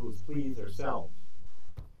we do is please ourselves.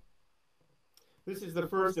 This is the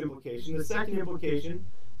first implication. The second implication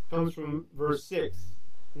comes from verse 6.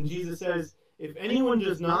 And Jesus says, "If anyone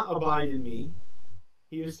does not abide in me,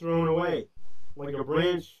 he is thrown away like a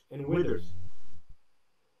branch and withers.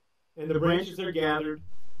 And the branches are gathered,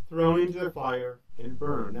 thrown into the fire, and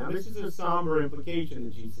burned." Now, this is a somber implication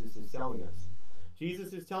that Jesus is telling us.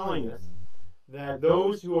 Jesus is telling us that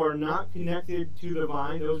those who are not connected to the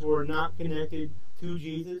vine, those who are not connected to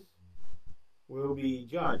Jesus, will be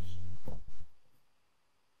judged.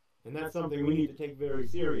 And that's something we need to take very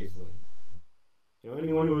seriously.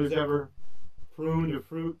 Anyone who has ever pruned a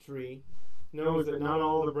fruit tree knows that not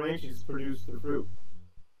all the branches produce the fruit.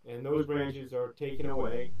 And those branches are taken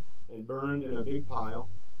away and burned in a big pile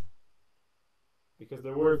because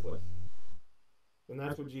they're worthless. And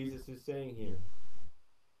that's what Jesus is saying here.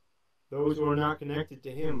 Those who are not connected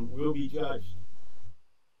to Him will be judged.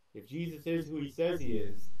 If Jesus is who He says He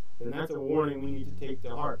is, then that's a warning we need to take to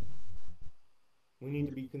heart. We need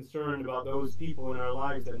to be concerned about those people in our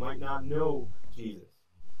lives that might not know Jesus,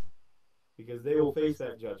 because they will face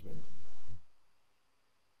that judgment.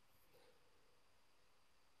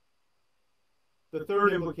 The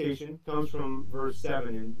third implication comes from verse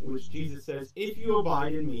 7, in which Jesus says, "If you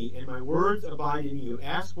abide in me, and my words abide in you,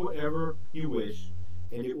 ask whatever you wish,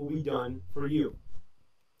 and it will be done for you."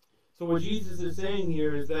 So what Jesus is saying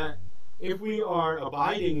here is that if we are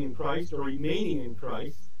abiding in Christ or remaining in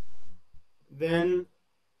Christ, then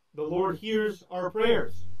the Lord hears our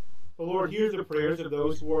prayers. The Lord hears the prayers of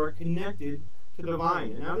those who are connected to the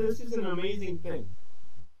vine. And now this is an amazing thing.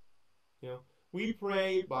 We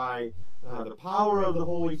pray by the power of the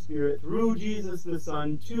Holy Spirit through Jesus the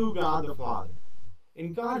Son to God the Father.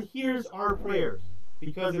 And God hears our prayers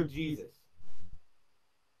because of Jesus.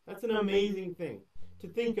 That's an amazing thing to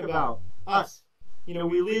think about us. We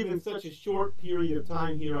live in such a short period of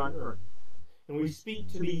time here on earth. And we speak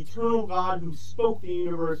to the eternal God who spoke the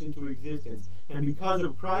universe into existence. And because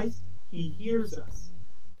of Christ, He hears us.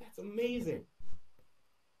 That's amazing.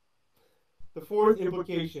 The fourth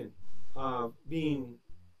implication of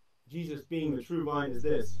Jesus being the true vine is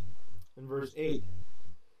this. In verse 8,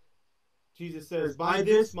 Jesus says, "By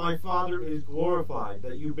this my Father is glorified,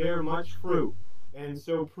 that you bear much fruit, and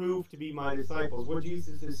so prove to be my disciples." What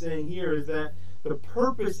Jesus is saying here is that the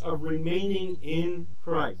purpose of remaining in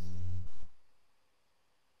Christ,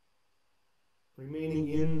 remaining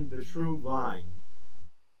in the true vine,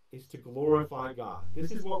 is to glorify God.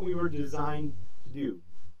 This is what we were designed to do.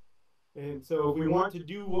 And so if we want to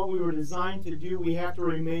do what we were designed to do, we have to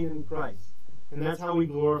remain in Christ. And that's how we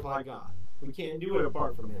glorify God. We can't do it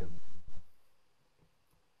apart from Him.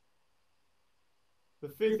 The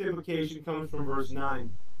fifth implication comes from verse 9.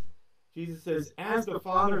 Jesus says, "As the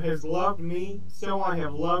Father has loved me, so I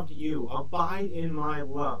have loved you. Abide in my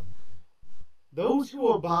love." Those who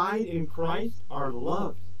abide in Christ are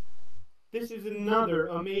loved. This is another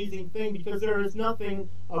amazing thing, because there is nothing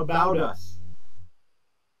about us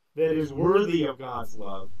that is worthy of God's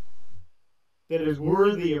love, that is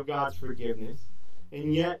worthy of God's forgiveness.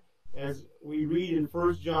 And yet, as we read in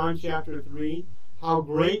 1 John chapter 3, how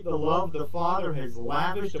great the love the Father has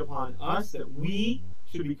lavished upon us, that we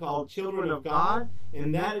should be called children of God,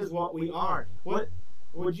 and that is what we are. What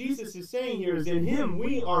Jesus is saying here is, in Him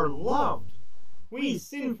we are loved. We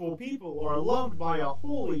sinful people are loved by a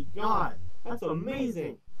holy God. That's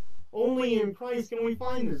amazing. Only in Christ can we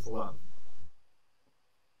find this love.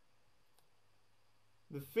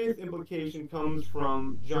 The fifth implication comes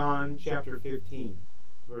from John chapter 15,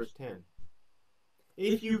 verse 10.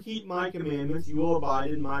 "If you keep my commandments, you will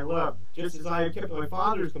abide in my love, just as I have kept my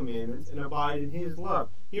Father's commandments and abide in His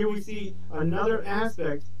love." Here we see another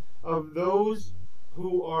aspect of those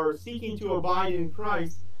who are seeking to abide in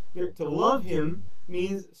Christ, that to love Him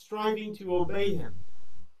means striving to obey Him.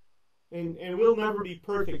 And we'll never be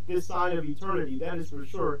perfect this side of eternity, that is for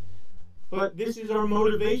sure. But this is our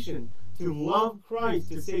motivation, to love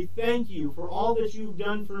Christ, to say thank you for all that you've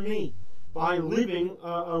done for me, by living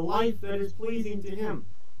a life that is pleasing to Him,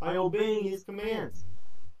 by obeying His commands.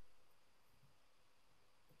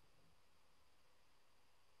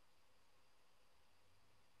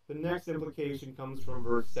 The next implication comes from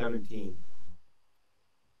verse 17.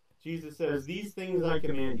 Jesus says, "These things I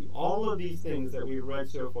command you," all of these things that we've read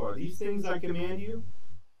so far, "these things I command you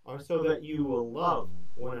are so that you will love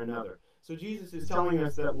one another." So Jesus is telling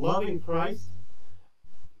us that loving Christ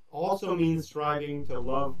also means striving to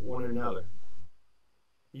love one another.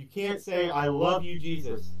 You can't say, "I love you,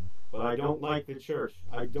 Jesus, but I don't like the church.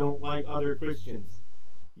 I don't like other Christians."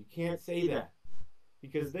 You can't say that,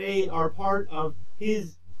 because they are part of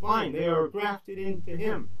His vine. They are grafted into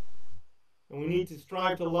Him. And we need to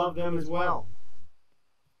strive to love them as well.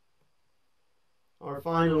 Our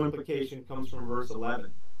final implication comes from verse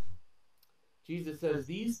 11. Jesus says,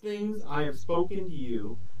 "These things I have spoken to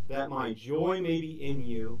you, that my joy may be in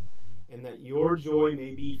you, and that your joy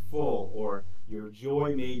may be full," or "your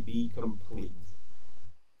joy may be complete."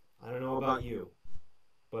 I don't know about you,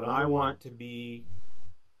 but I want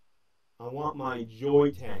my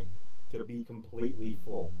joy tank to be completely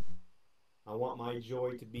full. I want my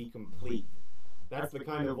joy to be complete. That's the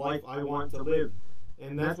kind of life I want to live.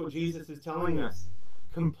 And that's what Jesus is telling us.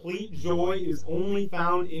 Complete joy is only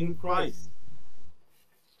found in Christ.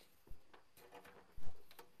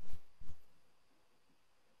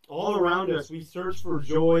 All around us, we search for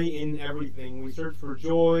joy in everything. We search for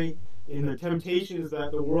joy in the temptations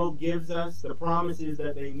that the world gives us, the promises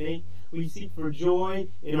that they make. We seek for joy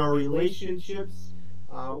in our relationships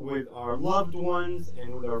with our loved ones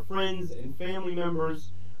and with our friends and family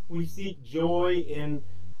members. We seek joy in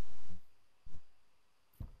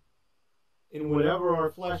whatever our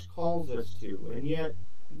flesh calls us to. And yet,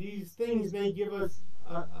 these things may give us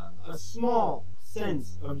a small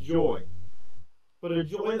sense of joy, but a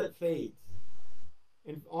joy that fades,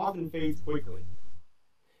 and often fades quickly.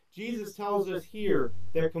 Jesus tells us here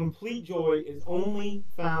that complete joy is only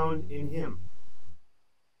found in Him.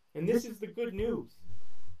 And this is the good news,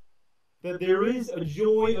 that there is a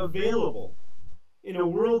joy available. In a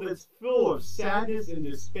world that's full of sadness and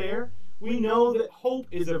despair, we know that hope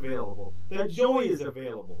is available, that joy is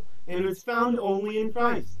available, and it's found only in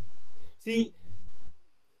Christ. See,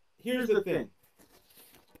 here's the thing.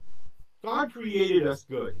 God created us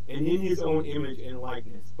good and in His own image and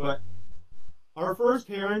likeness, but our first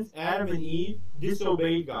parents, Adam and Eve,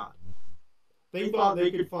 disobeyed God. They thought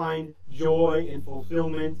they could find joy and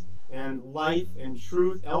fulfillment and life and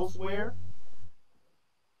truth elsewhere,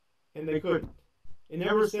 and they couldn't. And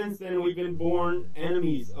ever since then, we've been born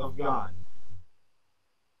enemies of God,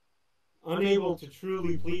 unable to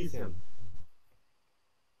truly please Him.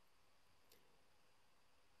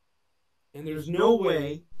 And there's no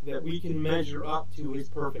way that we can measure up to His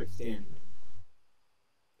perfect standard.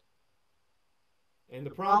 And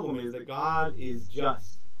the problem is that God is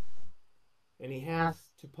just, and He has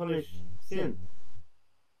to punish sin,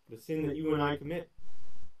 the sin that you and I commit.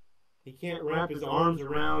 He can't wrap His arms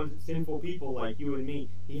around sinful people like you and me.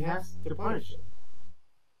 He has to punish it.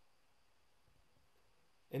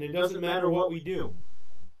 And it doesn't matter what we do.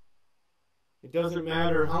 It doesn't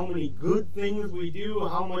matter how many good things we do,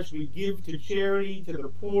 how much we give to charity, to the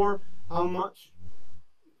poor, how much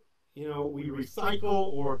we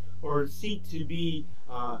recycle or seek to be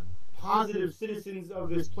positive citizens of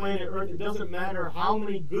this planet Earth. It doesn't matter how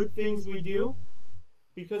many good things we do,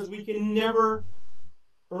 because we can never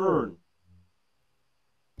earn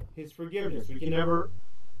His forgiveness. We can never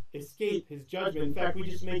escape His judgment. In fact, we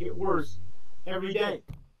just make it worse every day.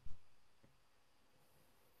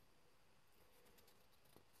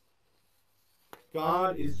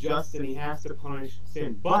 God is just and He has to punish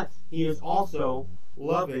sin, but He is also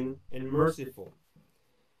loving and merciful.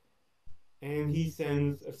 And He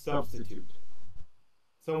sends a substitute,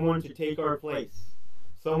 someone to take our place,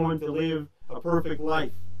 someone to live a perfect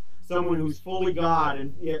life, someone who's fully God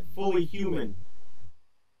and yet fully human,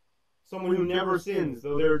 someone who never sins,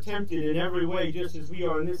 though they're tempted in every way just as we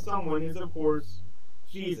are. And this someone is, of course,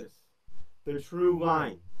 Jesus, the true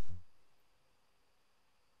vine.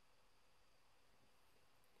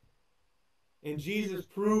 And Jesus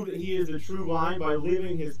proved that He is the true vine by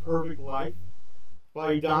living His perfect life,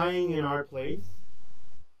 by dying in our place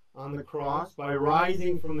on the cross, by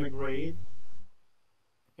rising from the grave.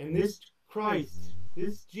 And this Christ,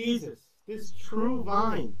 this Jesus, this true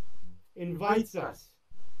vine invites us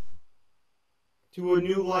to a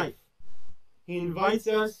new life. He invites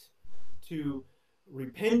us to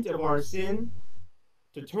repent of our sin,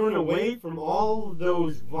 to turn away from all of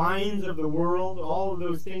those vines of the world, all of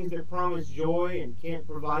those things that promise joy and can't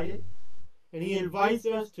provide it. And He invites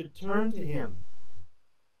us to turn to Him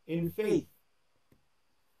in faith,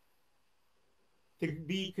 to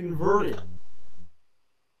be converted,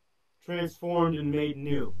 transformed and made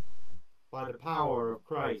new by the power of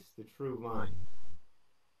Christ, the true vine.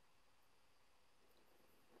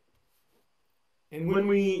 And when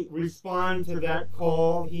we respond to that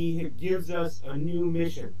call, He gives us a new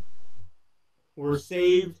mission. We're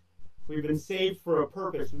saved. We've been saved for a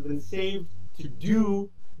purpose. We've been saved to do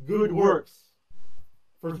good works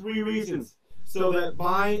for 3 reasons. So that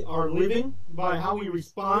by our living, by how we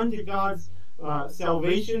respond to God's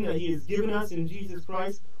salvation that He has given us in Jesus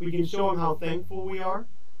Christ, we can show Him how thankful we are.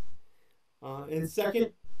 And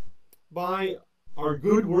second, by our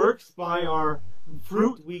good works, by our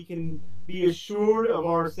fruit, we can be assured of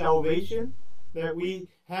our salvation, that we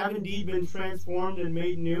have indeed been transformed and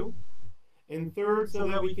made new. And third, so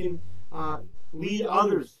that we can lead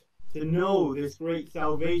others to know this great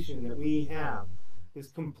salvation that we have,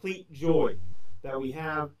 this complete joy that we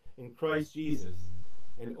have in Christ Jesus,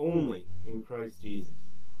 and only in Christ Jesus.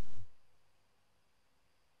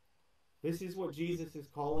 This is what Jesus is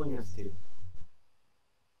calling us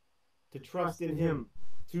to trust in Him,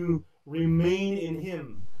 to remain in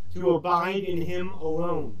Him, to abide in Him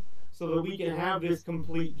alone, so that we can have this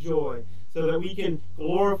complete joy, so that we can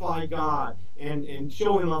glorify God and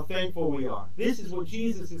show Him how thankful we are. This is what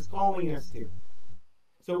Jesus is calling us to.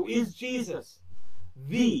 So is Jesus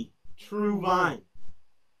the true vine?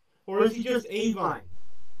 Or is He just a vine?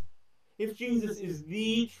 If Jesus is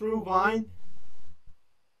the true vine,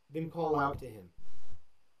 then call out to Him.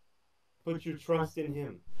 Put your trust in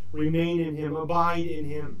Him. Remain in Him. Abide in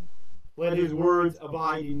Him. Let His words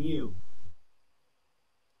abide in you.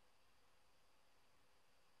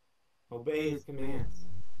 Obey His commands.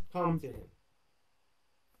 Come to Him.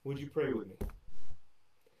 Would you pray with me?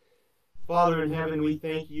 Father in heaven, we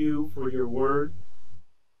thank You for Your word.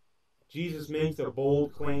 Jesus makes a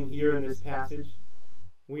bold claim here in this passage.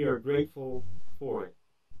 We are grateful for it.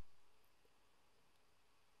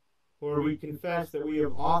 Lord, we confess that we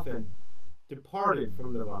have often departed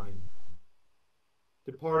from the vine,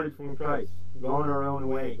 departed from Christ, gone our own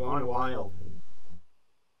way, gone wild.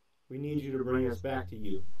 We need You to bring us back to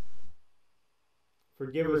You.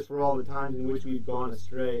 Forgive us for all the times in which we've gone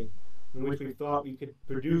astray, in which we thought we could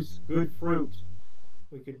produce good fruit,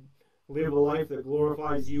 we could live a life that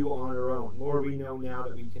glorifies You on our own. Lord, we know now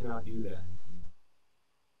that we cannot do that.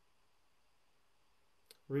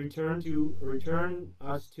 Return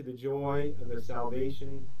us to the joy of the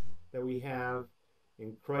salvation that we have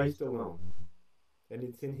in Christ alone. And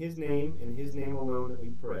it's in His name and His name alone that we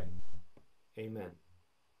pray. Amen.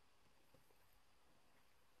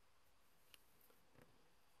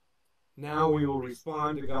 Now we will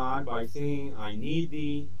respond to God by singing, I Need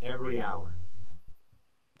Thee Every Hour.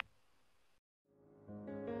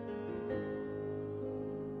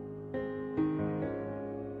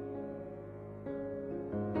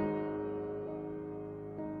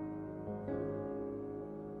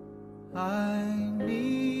 I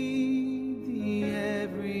need Thee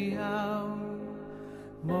every hour,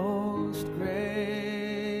 most gracious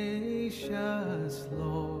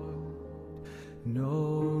Lord.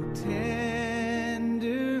 No tender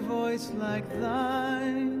like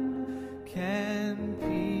thine can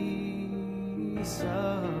peace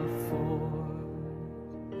afford.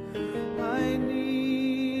 I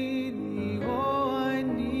need thee, oh, I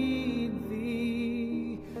need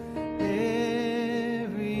thee.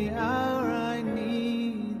 Every hour I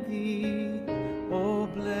need thee. Oh,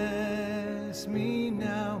 bless me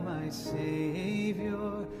now, my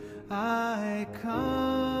Savior. I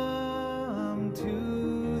come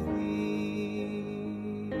to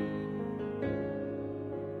thee.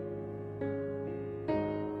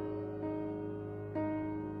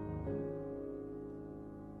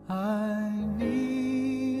 I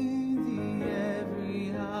need thee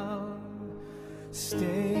every hour.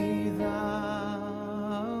 Stay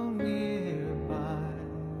thou nearby.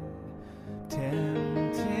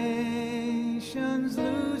 Temptations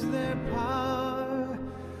lose their power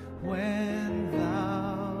when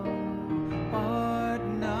thou art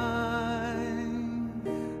nigh.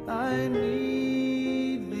 I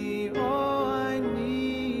need thee, oh, I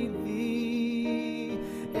need thee.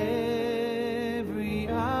 Every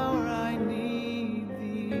hour I need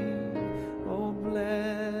thee. Oh,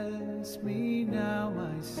 bless me now,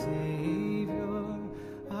 my Savior.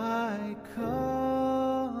 I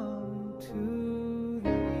come to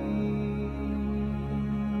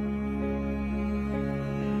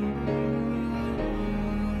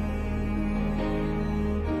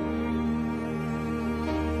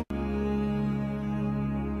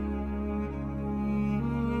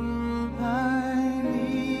I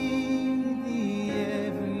need thee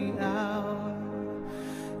every hour,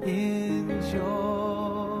 in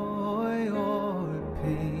joy or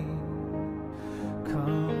pain.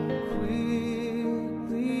 Come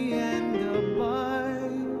quickly and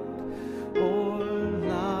abide, or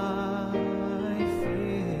life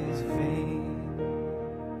is vain.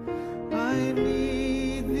 I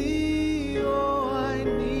need thee, oh, I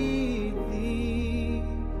need thee.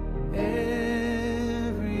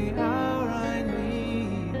 Every hour I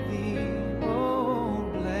need thee. Oh,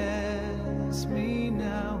 bless me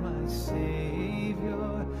now, my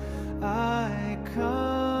Savior. I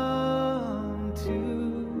come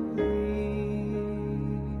to thee.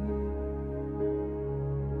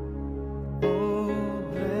 Oh,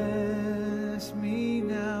 bless me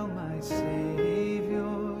now, my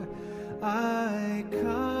Savior. I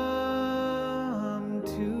come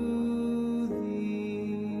to thee.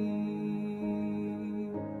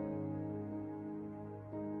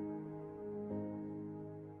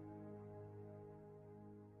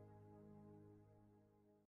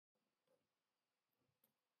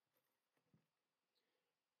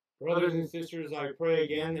 Brothers and sisters, I pray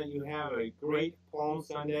again that you have a great Palm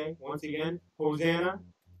Sunday. Once again, Hosanna.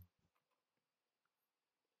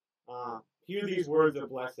 Hear these words of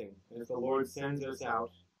blessing as the Lord sends us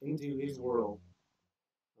out into His world,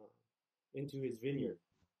 into His vineyard,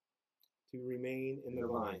 to remain in the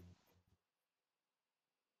vine.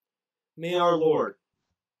 May our Lord,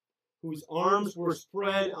 whose arms were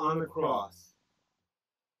spread on the cross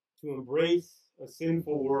to embrace a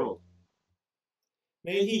sinful world,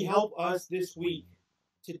 may He help us this week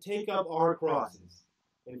to take up our crosses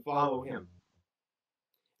and follow Him.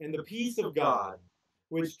 And the peace of God,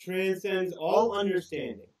 which transcends all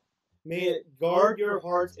understanding, may it guard your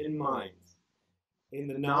hearts and minds in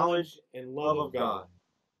the knowledge and love of God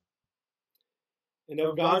and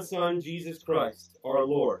of God's Son, Jesus Christ, our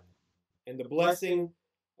Lord, and the blessing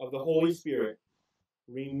of the Holy Spirit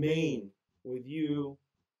remain with you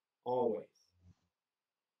always.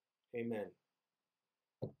 Amen.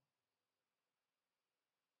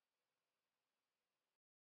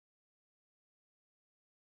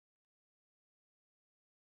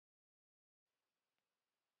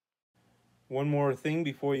 One more thing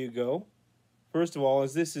before you go. First of all,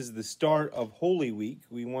 as this is the start of Holy Week,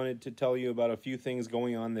 we wanted to tell you about a few things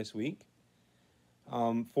going on this week.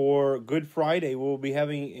 For Good Friday, we'll be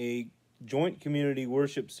having a joint community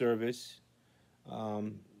worship service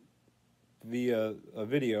via a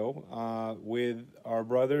video with our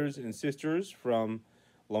brothers and sisters from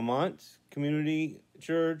Lamont Community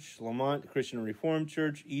Church, Lamont Christian Reformed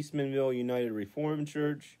Church, Eastmanville United Reformed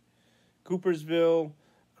Church, Coopersville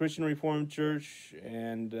Christian Reformed Church,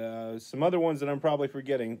 and some other ones that I'm probably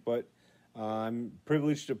forgetting, but I'm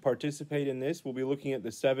privileged to participate in this. We'll be looking at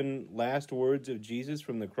the 7 last words of Jesus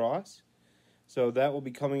from the cross. So that will be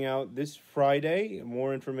coming out this Friday.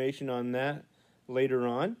 More information on that later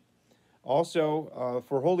on. Also,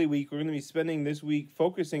 for Holy Week, we're going to be spending this week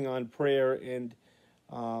focusing on prayer, and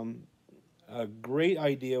a great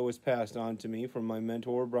idea was passed on to me from my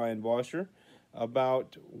mentor, Brian Boscher,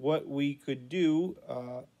 about what we could do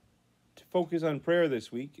to focus on prayer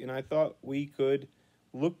this week, and I thought we could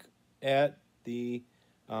look at the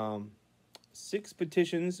 6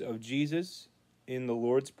 petitions of Jesus in the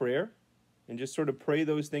Lord's Prayer and just sort of pray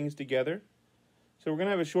those things together. So we're going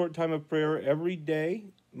to have a short time of prayer every day,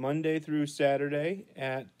 Monday through Saturday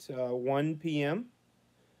at 1 p.m.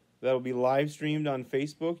 That'll be live streamed on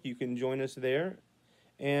Facebook. You can join us there.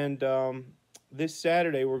 And this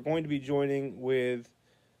Saturday, we're going to be joining with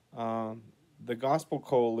the Gospel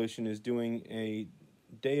Coalition is doing a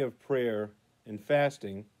day of prayer and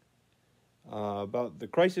fasting about the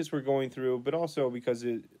crisis we're going through, but also because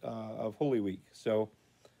of Holy Week. So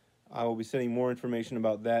I will be sending more information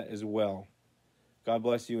about that as well. God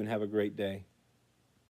bless you and have a great day.